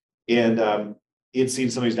industry. And he had seen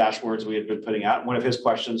some of these dashboards we had been putting out. And one of his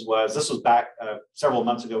questions was, this was back several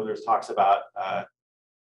months ago when there was talks about,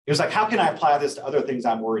 he was like, how can I apply this to other things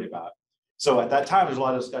I'm worried about? So at that time, there's a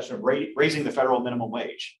lot of discussion of raising the federal minimum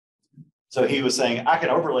wage. So he was saying,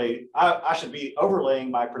 I should be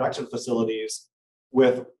overlaying my production facilities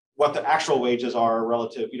with what the actual wages are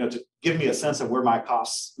relative, to give me a sense of where my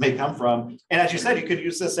costs may come from. And as you said, you could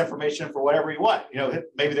use this information for whatever you want.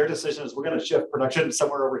 Maybe their decision is we're going to shift production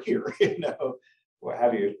somewhere over here, what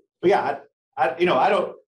have you. But yeah, I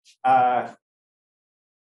don't.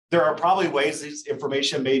 There are probably ways this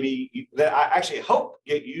information maybe that I actually hope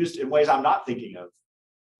get used in ways I'm not thinking of.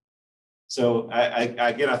 So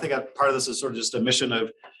I think part of this is sort of just a mission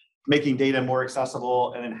of making data more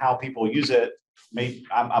accessible, and then how people use it.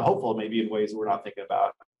 I'm hopeful maybe in ways we're not thinking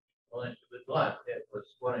about. Well, and to be blunt, it was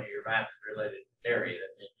one of your maps related to dairy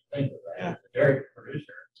that made me think of that. Yeah. The dairy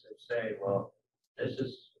producer would say, well, this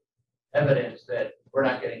is evidence that we're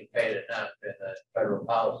not getting paid enough in the federal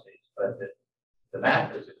policies, but the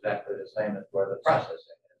map is exactly the same as where the processing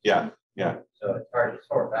is. Yeah. So it's hard to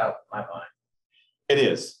sort out in my mind. It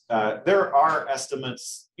is. There are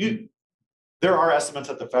estimates. There are estimates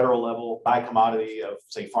at the federal level by commodity of,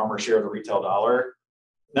 say, farmer share of the retail dollar.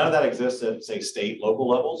 None of that exists at, say, state, local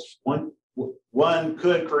levels. One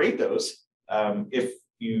could create those if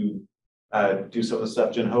you do some of the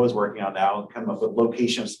stuff Jen Ho is working on now and come up with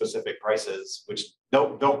location-specific prices, which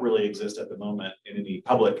don't really exist at the moment in any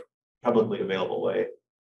publicly available way.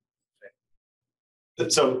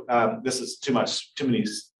 So this is too many.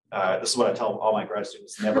 This is what I tell all my grad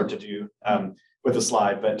students never to do. With the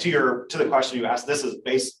slide, but to the question you asked, this is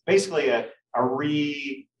basically a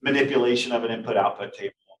re-manipulation of an input-output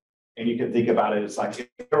table. And you can think about it, it's like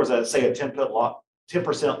if there was a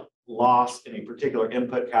 10% loss in a particular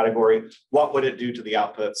input category, what would it do to the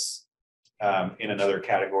outputs in another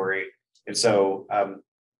category? And so,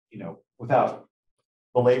 without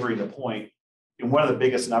belaboring the point, one of the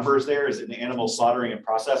biggest numbers there is in animal slaughtering and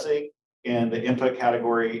processing, and the input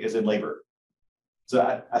category is in labor.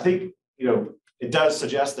 So I think, it does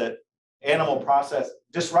suggest that animal process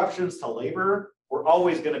disruptions to labor were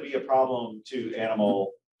always going to be a problem to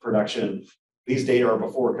animal production. These data are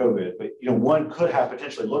before COVID, but one could have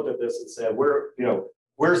potentially looked at this and said,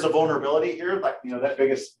 where's the vulnerability here? Like, that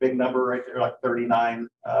big number right there, like $39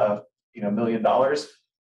 million.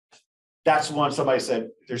 That's one somebody said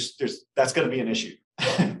that's going to be an issue,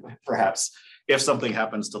 perhaps, if something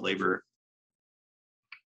happens to labor.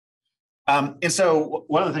 And so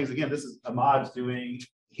one of the things, again, this is Ahmad's doing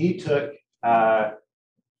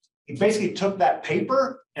he basically took that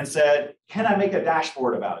paper and said, can I make a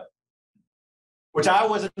dashboard about it? Which I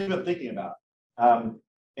wasn't even thinking about.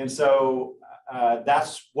 And so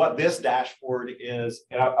that's what this dashboard is.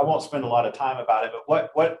 And I won't spend a lot of time about it,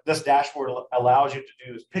 but what this dashboard allows you to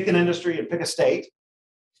do is pick an industry and pick a state.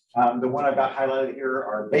 The one I've got highlighted here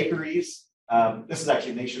are bakeries. This is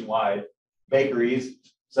actually nationwide, bakeries.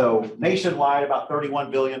 So nationwide, about $31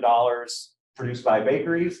 billion produced by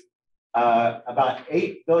bakeries. About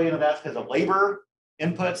 $8 billion of that's because of labor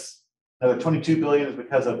inputs. Another $22 billion is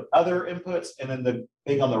because of other inputs. And then the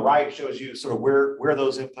thing on the right shows you sort of where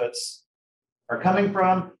those inputs are coming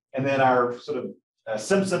from. And then our sort of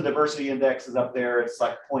Simpson diversity index is up there. It's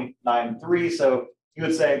like 0.93. So you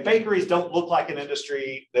would say bakeries don't look like an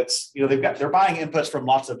industry that's, they're buying inputs from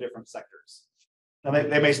lots of different sectors. Now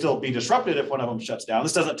they may still be disrupted if one of them shuts down.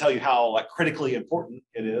 This doesn't tell you how critically important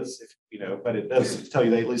it is, but it does tell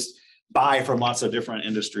you they at least buy from lots of different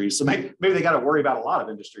industries. So maybe they got to worry about a lot of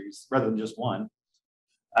industries rather than just one.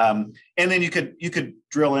 And then you could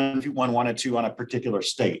drill in if one wanted to on a particular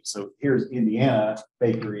state. So here's Indiana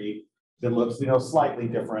bakery that looks slightly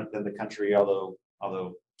different than the country, although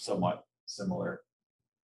somewhat similar.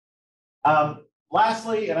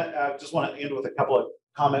 Lastly, and I just want to end with a couple of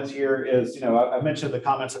comments here is, I mentioned the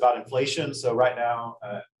comments about inflation. So right now,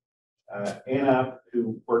 Anna,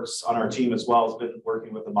 who works on our team as well, has been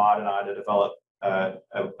working with Ahmad and I to develop a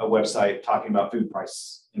website talking about food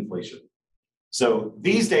price inflation. So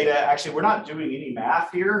these data, actually, we're not doing any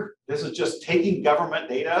math here. This is just taking government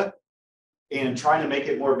data and trying to make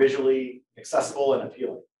it more visually accessible and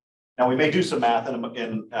appealing. Now, we may do some math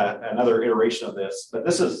in another iteration of this, but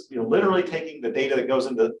this is literally taking the data that goes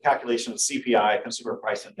into the calculation of CPI, Consumer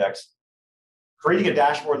Price Index, creating a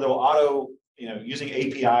dashboard that will auto, using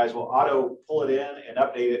APIs, will auto pull it in and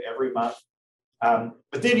update it every month.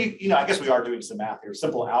 But then, I guess we are doing some math here,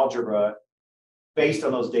 simple algebra based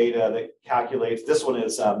on those data that calculates. This one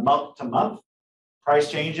is month to month price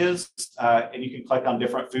changes, and you can click on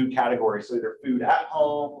different food categories. So either food at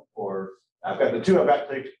home, or I've got the two I've got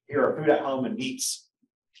clicked here are food at home and meats.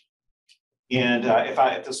 And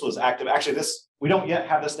if this was active, actually we don't yet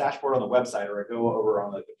have this dashboard on the website, or I go over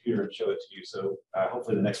on the computer and show it to you. So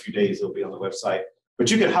hopefully the next few days it'll be on the website. But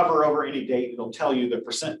you can hover over any date, it'll tell you the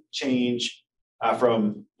percent change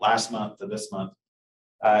from last month to this month.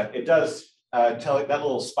 It does tell you that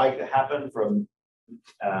little spike that happened from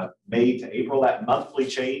May to April, that monthly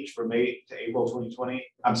change from May to April 2020,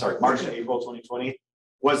 I'm sorry, March to April 2020,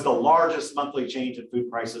 was the largest monthly change in food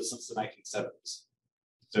prices since the 1970s.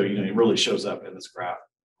 So, it really shows up in this graph.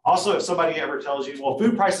 Also, if somebody ever tells you, well,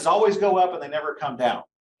 food prices always go up and they never come down,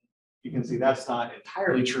 you can see that's not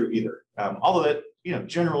entirely true either. Although that,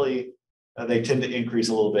 generally they tend to increase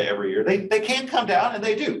a little bit every year. They can come down, and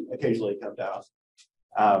they do occasionally come down.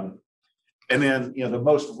 And then, the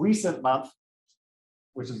most recent month,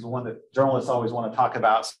 which is the one that journalists always want to talk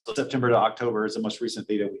about, so September to October is the most recent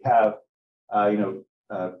data we have.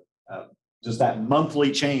 Just that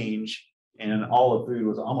monthly change in all of food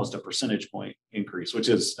was almost a percentage point increase, which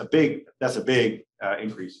is a big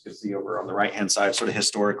increase. You can see over on the right-hand side, sort of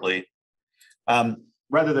historically.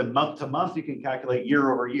 Rather than month to month, you can calculate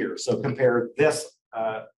year over year. So compare this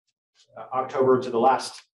October to the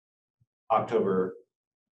last October.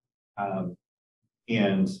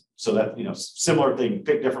 And so that, similar thing,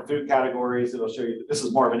 pick different food categories. It'll show you that this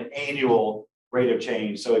is more of an annual rate of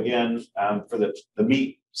change. So again, for the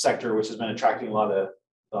meat sector, which has been attracting a lot of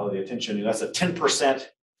the attention, that's a 10%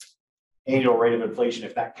 annual rate of inflation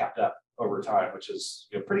if that kept up over time, which is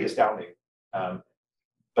pretty astounding,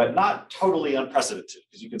 but not totally unprecedented,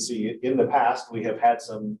 because you can see in the past we have had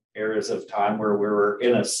some areas of time where we were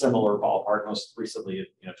in a similar ballpark, most recently in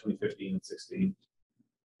 2015 and 16.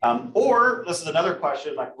 Or this is another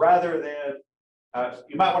question, rather than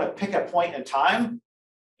you might want to pick a point in time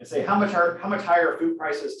and say how much higher are food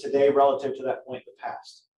prices today relative to that point in the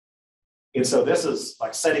past. And so this is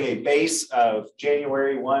setting a base of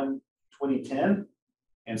January 1, 2010.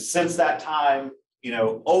 And since that time,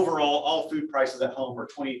 overall, all food prices at home are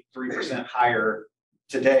 23% higher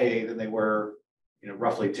today than they were,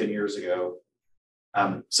 roughly 10 years ago.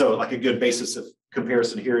 So a good basis of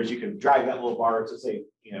comparison here is you can drag that little bar to say,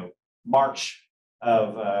 March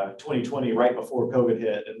of 2020, right before COVID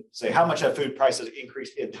hit, and say how much have food prices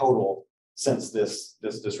increased in total since this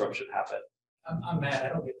disruption happened. I'm mad. I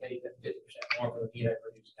don't get paid that 50% more for the meat I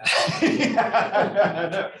produce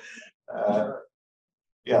now.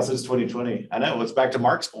 Yeah, since 2020. I know. It's back to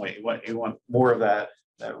Mark's point. You want more of that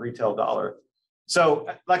retail dollar. So,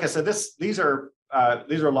 like I said, these are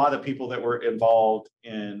these are a lot of people that were involved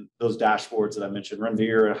in those dashboards that I mentioned.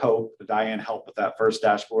 Ranveer and Hope, Diane helped with that first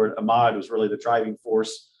dashboard. Ahmad was really the driving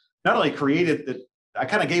force. Not only created the, I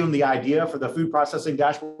kind of gave him the idea for the food processing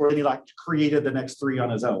dashboard, and he like created the next 3 on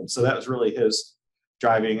his own. So that was really his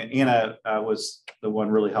driving. Anna was the one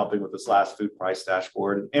really helping with this last food price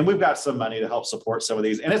dashboard. And we've got some money to help support some of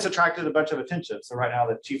these. And it's attracted a bunch of attention. So right now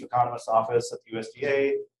the chief economist's office at the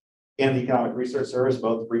USDA and the Economic Research Service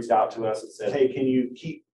both reached out to us and said, hey, can you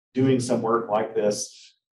keep doing some work like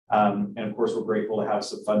this? And of course, we're grateful to have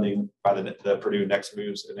some funding by the Purdue Next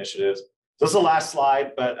Moves initiatives. So this is the last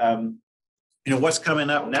slide, but what's coming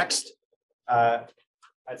up next? I'd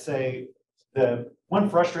say the one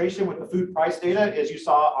frustration with the food price data is you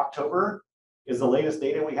saw October is the latest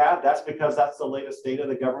data we have. That's because that's the latest data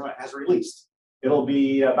the government has released. It'll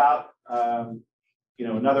be about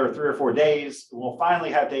another 3 or 4 days. We'll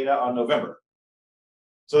finally have data on November.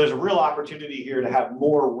 So there's a real opportunity here to have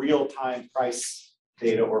more real-time price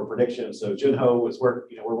data or predictions. So Junho is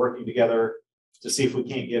we're working together to see if we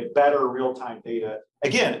can't get better real-time data.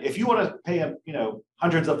 Again, if you want to pay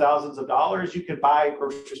hundreds of thousands of dollars, you can buy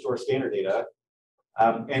grocery store scanner data,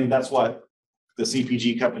 and that's what the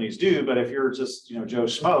CPG companies do. But if you're just Joe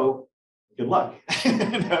Schmo, good luck.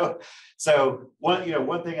 So one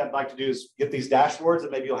thing I'd like to do is get these dashboards,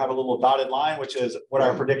 and maybe you'll have a little dotted line, which is what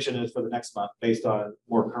our prediction is for the next month based on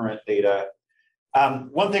more current data.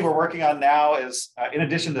 One thing we're working on now is, in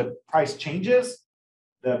addition to price changes,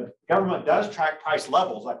 the government does track price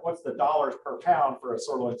levels, like what's the dollars per pound for a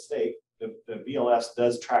sirloin steak. The BLS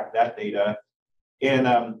does track that data. And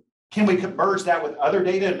can we merge that with other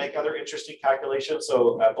data and make other interesting calculations?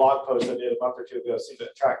 So a blog post I did a month or 2 ago seemed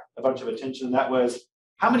to attract a bunch of attention. That was,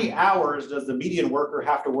 how many hours does the median worker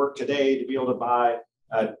have to work today to be able to buy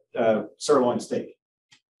a sirloin steak?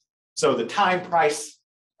 So the time price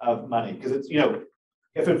of money, because it's,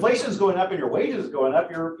 if inflation is going up and your wages is going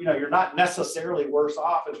up, you're not necessarily worse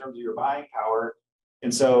off in terms of your buying power.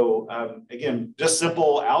 And so again, just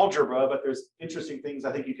simple algebra, but there's interesting things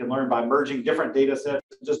I think you can learn by merging different data sets,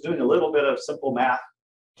 just doing a little bit of simple math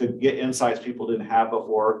to get insights people didn't have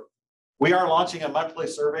before. We are launching a monthly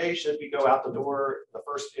survey. Should we go out the door the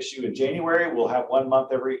first issue in January? We'll have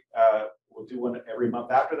we'll do one every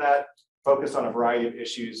month after that, focused on a variety of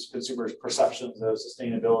issues, consumers' perceptions of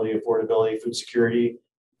sustainability, affordability, food security.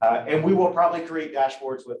 And we will probably create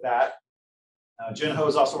dashboards with that. Junho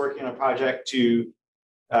is also working on a project to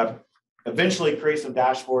eventually create some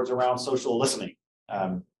dashboards around social listening,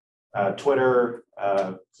 Twitter,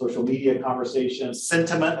 social media conversations,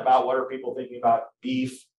 sentiment about what are people thinking about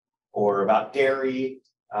beef or about dairy.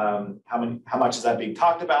 How much is that being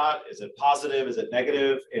talked about? Is it positive? Is it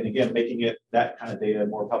negative? And again, making that kind of data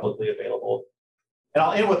more publicly available. And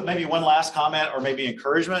I'll end with maybe one last comment or maybe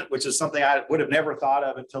encouragement, which is something I would have never thought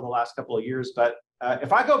of until the last couple of years. But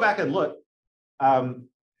if I go back and look,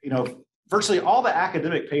 virtually all the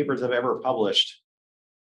academic papers I've ever published,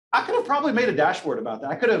 I could have probably made a dashboard about that.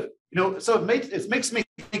 I could have, so it makes me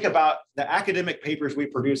think about the academic papers we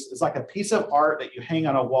produce. It's like a piece of art that you hang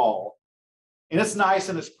on a wall. And it's nice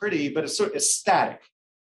and it's pretty, but it's static.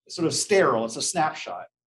 It's sort of sterile. It's a snapshot.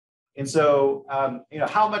 And so,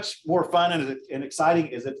 how much more fun and exciting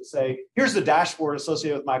is it to say, here's the dashboard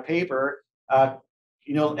associated with my paper, and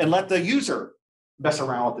let the user mess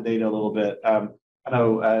around with the data a little bit. I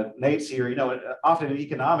know Nate's here, often in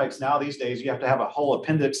economics now these days, you have to have a whole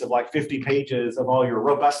appendix of like 50 pages of all your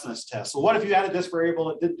robustness tests. So what if you added this variable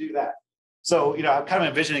that didn't do that? So, I'm kind of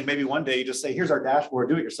envisioning maybe one day you just say, here's our dashboard,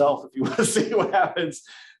 do it yourself if you want to see what happens,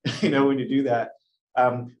 when you do that.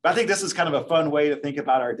 But I think this is kind of a fun way to think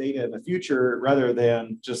about our data in the future rather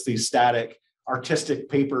than just these static artistic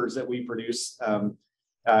papers that we produce.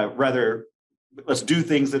 Rather, let's do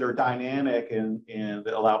things that are dynamic and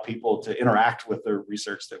that allow people to interact with the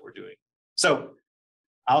research that we're doing. So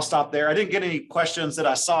I'll stop there. I didn't get any questions that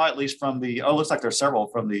I saw, at least from the, looks like there's several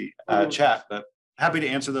from the chat, but happy to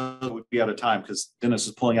answer those. We'd be out of time because Dennis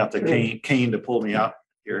is pulling out the cane to pull me out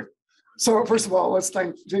here. So first of all, let's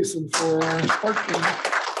thank Jayson for sparking.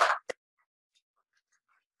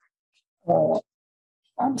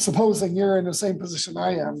 I'm supposing you're in the same position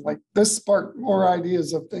I am. Like this sparked more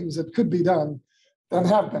ideas of things that could be done than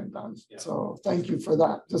have been done. Yeah. So thank you for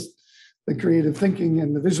that. Just the creative thinking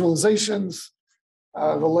and the visualizations,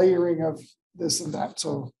 the layering of this and that.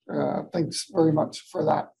 So thanks very much for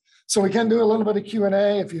that. So we can do a little bit of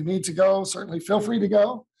Q&A. If you need to go, certainly feel free to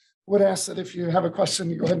go. Would ask that if you have a question,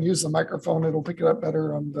 you go ahead and use the microphone. It'll pick it up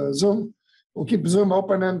better on the Zoom. We'll keep Zoom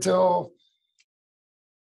open until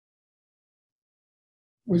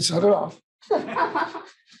we shut it off.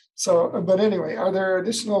 So, but anyway, are there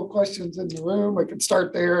additional questions in the room? We can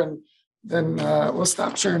start there and then we'll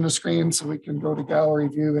stop sharing the screen so we can go to gallery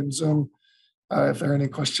view and Zoom if there are any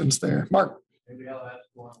questions there. Mark. Maybe I'll ask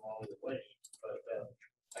one while we're waiting, but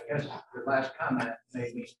I guess your last comment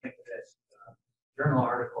made me think that journal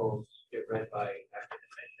articles get read by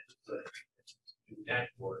academicians, but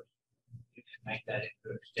dashboards, you can make that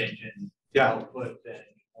into extension output and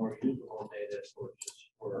more usable data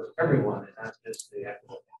for everyone, and not just the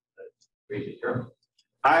academics that read the journal.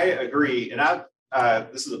 I agree, and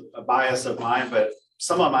this is a bias of mine, but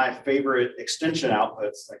some of my favorite extension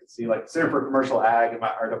outputs, I can see like Center for Commercial Ag in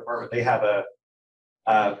our department, they have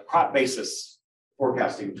a crop basis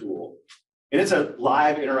forecasting tool. And it's a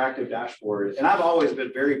live interactive dashboard. And I've always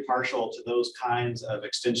been very partial to those kinds of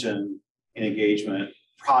extension and engagement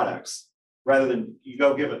products, rather than you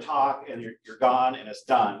go give a talk and you're gone and it's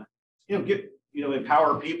done.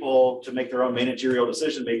 Empower people to make their own managerial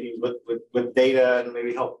decision making with data, and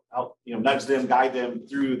maybe help nudge them, guide them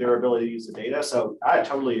through their ability to use the data. So I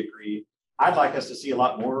totally agree. I'd like us to see a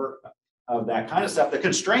lot more of that kind of stuff. The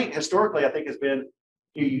constraint historically, I think, has been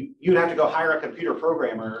you'd have to go hire a computer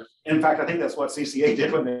programmer. In fact, I think that's what CCA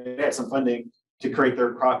did when they had some funding to create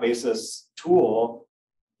their crop basis tool.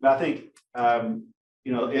 But I think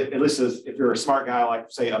at least if you're a smart guy like,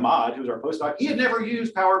 say, Ahmad, who's our postdoc, he had never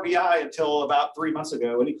used Power BI until about 3 months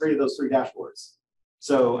ago, and he created those 3 dashboards.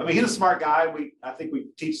 So, I mean, he's a smart guy. I think we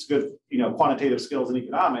teach good, quantitative skills in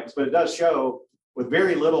economics, but it does show with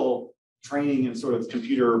very little training and sort of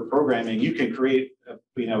computer programming, you can create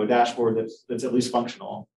a dashboard that's at least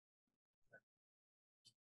functional.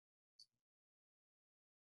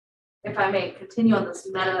 If I may continue on this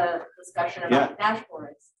meta discussion about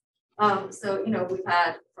dashboards. So, we've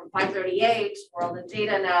had from 538, World in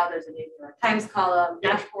Data now, there's a New York Times column.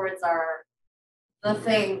 Dashboards are the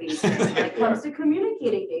thing these days when it comes to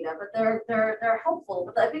communicating data, but they're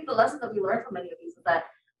helpful. But I think the lesson that we learned from many of these is that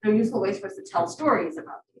they're useful ways for us to tell stories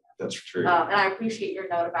about data. That's true. And I appreciate your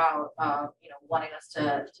note about wanting us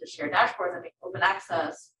to share dashboards. I think open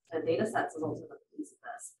access to data sets is also a piece of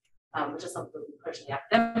this, which is something that we push in the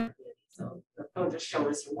academic community. So don't just show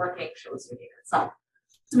us your working, show us your data itself.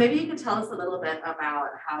 So maybe you can tell us a little bit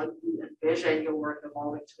about how you envision your work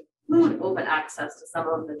evolving to include open access to some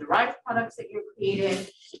of the derived products that you're creating,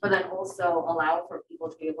 but then also allow for people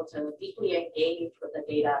to be able to deeply engage with the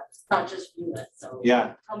data, not just view it. So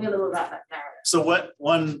tell me a little about that narrative. So what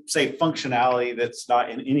one, say, functionality that's not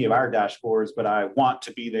in any of our dashboards, but I want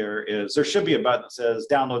to be there, is there should be a button that says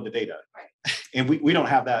download the data. Right. And we don't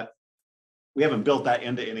have that. We haven't built that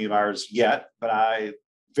into any of ours yet, but I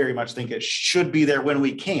very much think it should be there when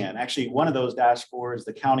we can. Actually, one of those dashboards,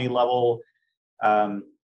 the county level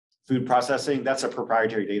food processing, that's a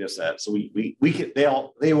proprietary data set. So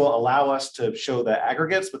they will allow us to show the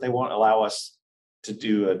aggregates, but they won't allow us to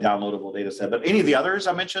do a downloadable data set. But any of the others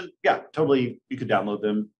I mentioned, totally, you could download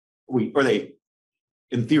them. Or they,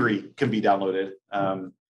 in theory, can be downloaded.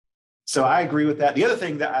 So I agree with that. The other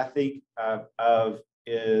thing that I think of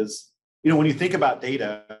is, when you think about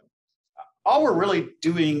data, all we're really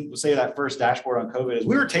doing, say that first dashboard on COVID, is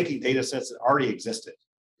we were taking data sets that already existed.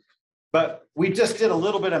 But we just did a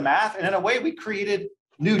little bit of math, and in a way we created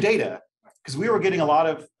new data, because we were getting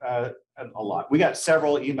we got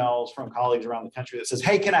several emails from colleagues around the country that says,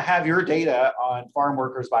 hey, can I have your data on farm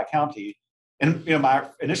workers by county? And my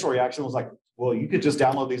initial reaction was like, well, you could just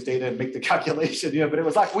download these data and make the calculation, but it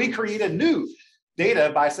was like we created new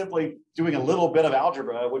data by simply doing a little bit of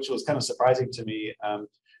algebra, which was kind of surprising to me.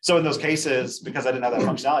 So in those cases, because I didn't have that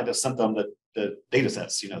functionality, I just sent them the data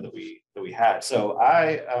sets, that we had. So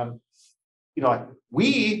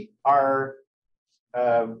we are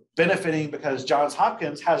benefiting because Johns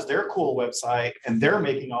Hopkins has their cool website and they're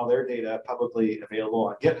making all their data publicly available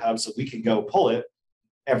on GitHub, so we can go pull it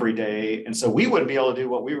every day. And so we wouldn't be able to do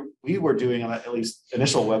what we were doing on at least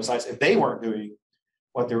initial websites if they weren't doing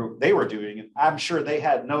what they were doing. And I'm sure they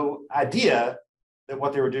had no idea that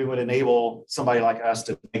what they were doing would enable somebody like us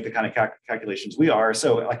to make the kind of calculations we are.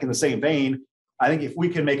 So like in the same vein, I think if we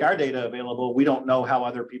can make our data available, we don't know how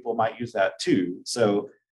other people might use that too. So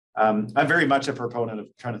I'm very much a proponent of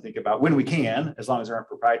trying to think about when we can, as long as there aren't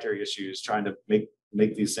proprietary issues, trying to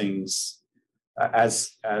make these things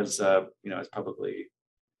as publicly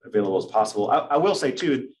available as possible. I will say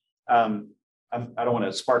too, I don't want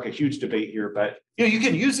to spark a huge debate here, but you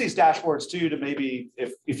can use these dashboards too to maybe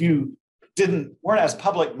if you weren't as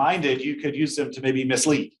public minded, you could use them to maybe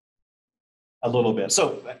mislead a little bit.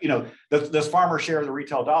 So this farmer share of the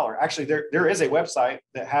retail dollar. Actually, there is a website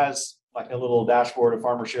that has like a little dashboard of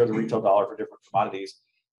farmer share of the retail dollar for different commodities.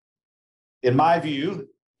 In my view,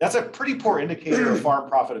 that's a pretty poor indicator of farm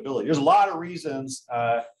profitability. There's a lot of reasons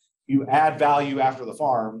you add value after the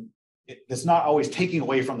farm. It's not always taking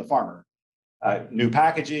away from the farmer. New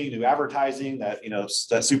packaging, new advertising, that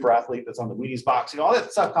that super athlete that's on the Wheaties box, all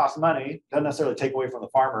that stuff costs money, doesn't necessarily take away from the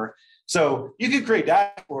farmer. So you could create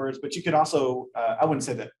dashboards, but you could also, I wouldn't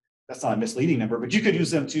say that that's not a misleading number, but you could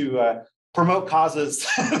use them to promote causes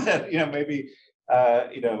that maybe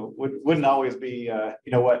wouldn't always be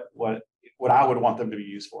what I would want them to be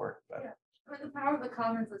used for. But. Yeah. I mean, the power of the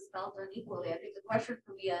commons is felt unequally. I think the question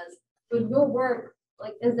for me is, with your work,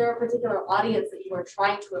 like, is there a particular audience that you are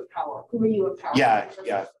trying to empower? Who are you empowering?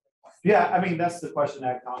 Yeah. I mean, that's the question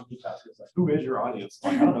that keeps asking, like, who is your audience?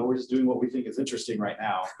 Like, I don't know. We're just doing what we think is interesting right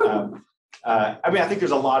now. I mean, I think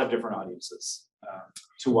there's a lot of different audiences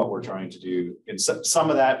to what we're trying to do, and some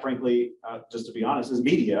of that, frankly, just to be honest, is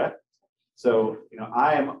media. So,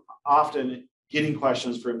 I am often getting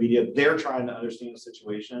questions from media. They're trying to understand the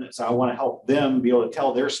situation, so I want to help them be able to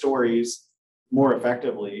tell their stories more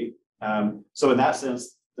effectively. So in that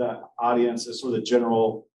sense, the audience is sort of the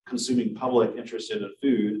general consuming public interested in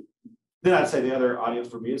food. Then I'd say the other audience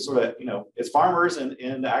for me is sort of, it's farmers and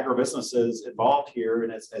the agribusinesses involved here.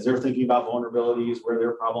 And as they're thinking about vulnerabilities, where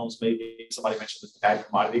their problems may be. Somebody mentioned the ag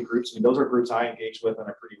commodity groups. I mean, those are groups I engage with on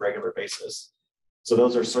a pretty regular basis. So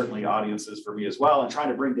those are certainly audiences for me as well, and trying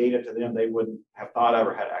to bring data to them they wouldn't have thought I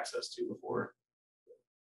ever had access to before.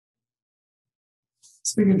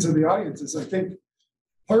 Speaking to the audiences, I think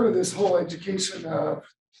part of this whole education of,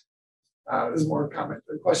 this is more a comment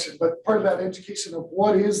than a question, but part of that education of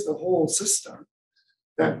what is the whole system,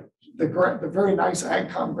 that the very nice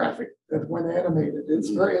AgCom graphic that when animated, it's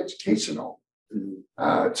very educational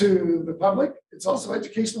to the public. It's also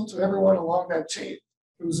educational to everyone along that chain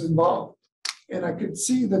who's involved. And I could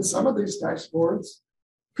see that some of these dashboards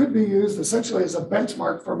could be used essentially as a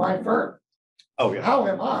benchmark for my firm. Oh, yeah. How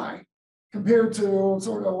am I compared to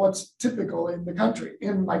sort of what's typical in the country,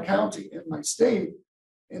 in my county, in my state?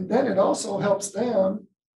 And then it also helps them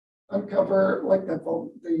uncover, like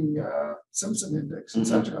the Simpson Index, et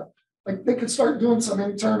cetera. Like, they could start doing some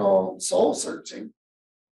internal soul searching.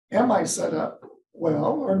 Am I set up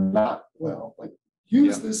well or not well? Like,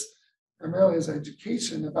 use this primarily as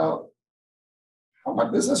education about how my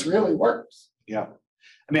business really works. Yeah.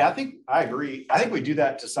 I mean, I agree. I think we do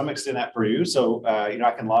that to some extent at Purdue. So,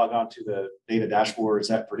 I can log on to the data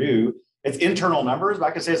dashboards at Purdue. It's internal numbers, but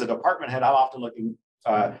I can say as a department head, I'm often looking,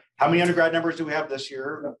 how many undergrad numbers do we have this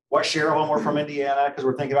year? What share of them were from Indiana? Because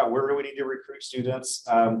we're thinking about where do we need to recruit students?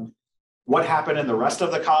 What happened in the rest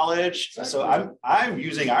of the college? Exactly. So I'm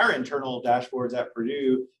using our internal dashboards at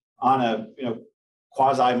Purdue on a,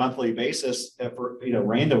 quasi monthly basis for,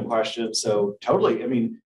 random questions. So totally, I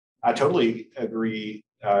mean, I totally agree.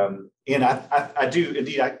 And I do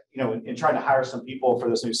indeed, in trying to hire some people for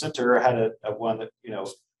this new center, I had a one that,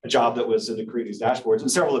 a job that was to create these dashboards, and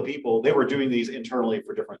several of the people, they were doing these internally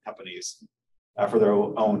for different companies for their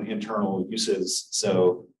own internal uses.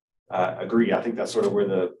 So agree. I think that's sort of where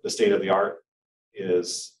the state of the art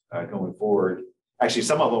is going forward. Actually,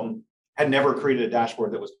 some of them had never created a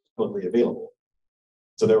dashboard that was publicly available.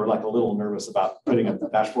 So they were like a little nervous about putting a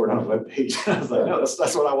dashboard on a web page. I was like, no,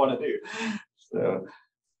 that's what I want to do. So,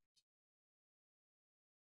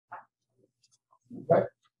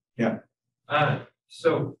 yeah.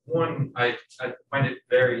 So one, I find it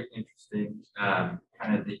very interesting, kind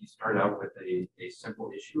of that you start out with a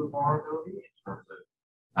simple issue of vulnerability in terms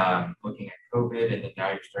of looking at COVID, and then now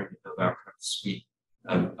you're starting to build out kind of a suite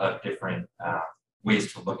of different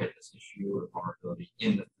ways to look at this issue of vulnerability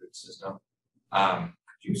in the food system.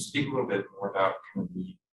 Could you speak a little bit more about kind of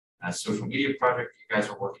the social media project you guys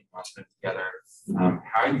are working on together?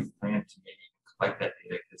 How you plan to maybe collect that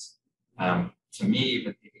data? Because to me,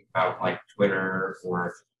 even thinking about like Twitter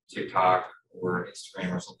or TikTok or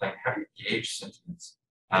Instagram or something, how do you gauge sentiments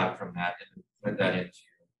from that and put that into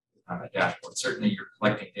a dashboard? Certainly, you're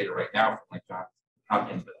collecting data right now from like John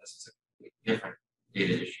Hopkins, but this is a completely different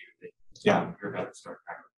data issue that you're about to start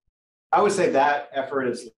tracking. I would say that effort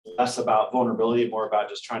is less about vulnerability, more about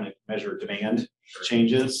just trying to measure demand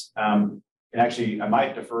changes. And actually, I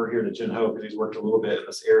might defer here to Jin Ho because he's worked a little bit in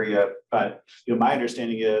this area. But my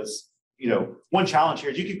understanding is, one challenge here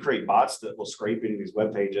is you can create bots that will scrape into these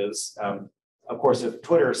web pages. Of course, if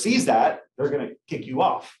Twitter sees that, they're going to kick you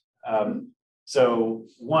off. So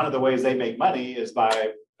one of the ways they make money is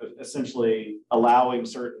by essentially allowing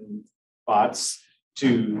certain bots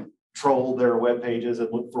to troll their web pages and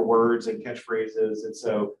look for words and catchphrases. And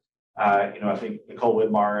so, I think Nicole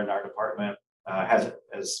Widmar in our department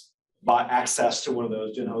has bought access to one of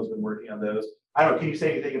those. Jin Ho's been working on those. I don't know, can you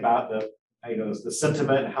say anything about the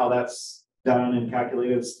sentiment, how that's done and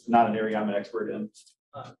calculated. It's not an area I'm an expert in.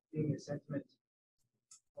 Being a sentiment.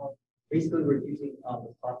 Basically, we're using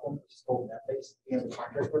the platform, which is called NetBase. We have a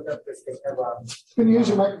contract with them because they have Can you use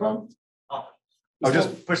your microphone? Oh,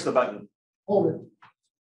 just push the button. Hold it.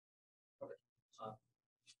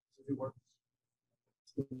 does it work?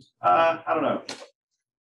 I don't know.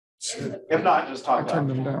 If not, just I talk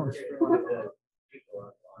turned about it. them down.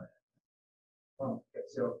 Okay,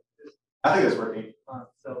 so I think it's working.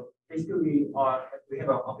 so basically, we have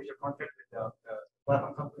an official contract with the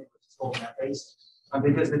platform company, which is called NetBase.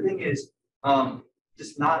 Because the thing is,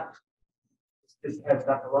 just as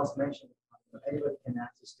Dr. Lusk mentioned, anybody can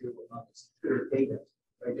access to computer data,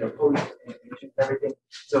 right? Their code information, everything.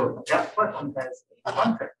 So that platform has a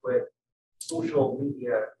contract with social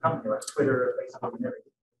media company like Twitter, Facebook, and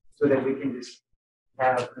everything, so that we can just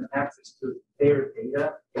have an access to their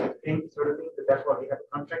data, sort of thing. But that's why we have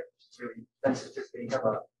a contract. It's really sensitive. They have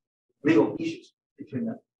a legal issues between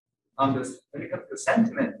them. When it comes to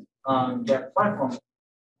sentiment, that platform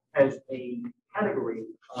has a category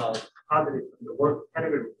of positive, the word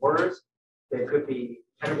category of words that could be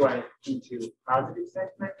categorized into positive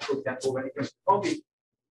sentiment. For example, when it comes to COVID,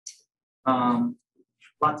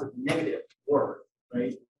 lots of negative words,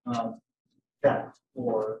 right? That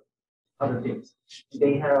or other things.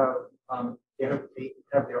 They have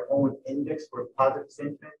their own index for positive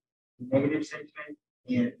sentiment, negative sentiment,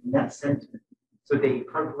 and net sentiment. So they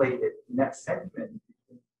calculated net sentiment,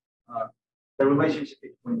 the relationship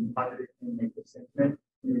between positive and negative sentiment,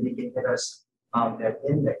 and then they can get us that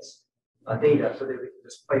index data, so that we can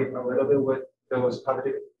just play a little bit with those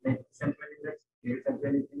positive sentiment index, negative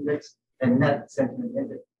sentiment index, and net sentiment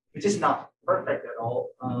index, which is not perfect at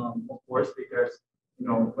all, of course, because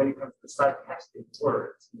when it comes to sarcastic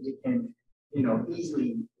words, we can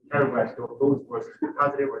easily categorize those words as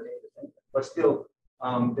positive or negative sentiment, but still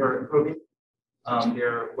they're improving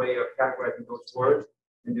their way of categorizing those words,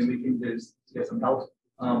 and then we can just get some help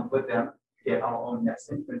with them, get our own net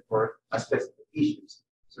sentiment for specific issues,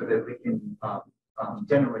 so that we can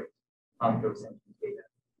generate those sentiment data.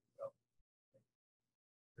 So,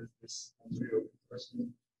 does this answer your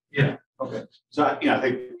question? Yeah. Okay. So, I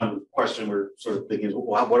think one question we're sort of thinking is,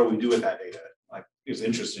 well, what do we do with that data? Like, it's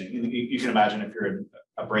interesting. You can imagine if you're in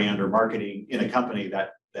a brand or marketing in a company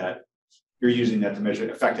that you're using that to measure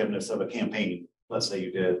effectiveness of a campaign. Let's say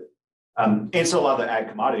you did. And so a lot of the ag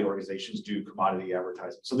commodity organizations do commodity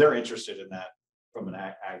advertising. So they're interested in that from an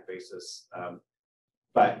ag basis.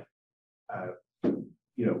 But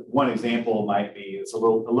one example might be, it's a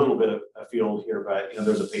little bit of a field here, but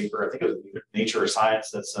there's a paper, I think it was either Nature or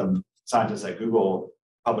Science, that some scientists at Google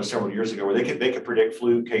published several years ago, where they could predict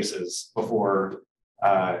flu cases before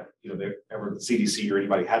ever the CDC or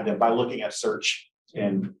anybody had them, by looking at search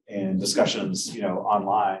and discussions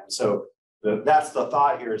online. So that's the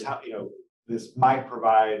thought here, is how this might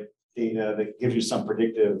provide data that gives you some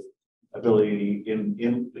predictive ability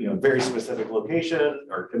in very specific location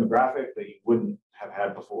or demographic that you wouldn't have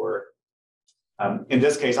had before. In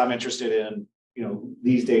this case, I'm interested in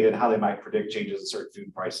these data and how they might predict changes in certain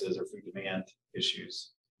food prices or food demand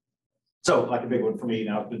issues. So, like a big one for me,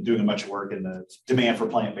 I've been doing a bunch of work in the demand for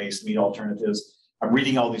plant-based meat alternatives. I'm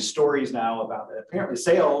reading all these stories now about that apparently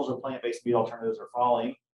sales of plant-based meat alternatives are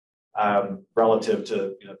falling relative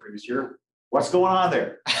to the previous year. What's going on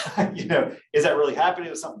there? Is that really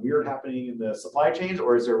happening? Is something weird happening in the supply chains,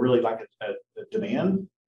 or is there really like a demand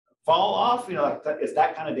fall off? Is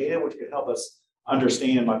that kind of data which could help us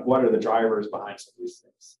understand what are the drivers behind some of these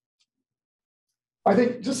things? I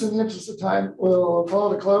think just in the interest of time, we'll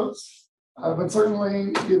call it a close. But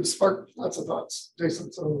certainly you've sparked lots of thoughts,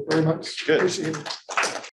 Jayson. So very much Good. appreciate it.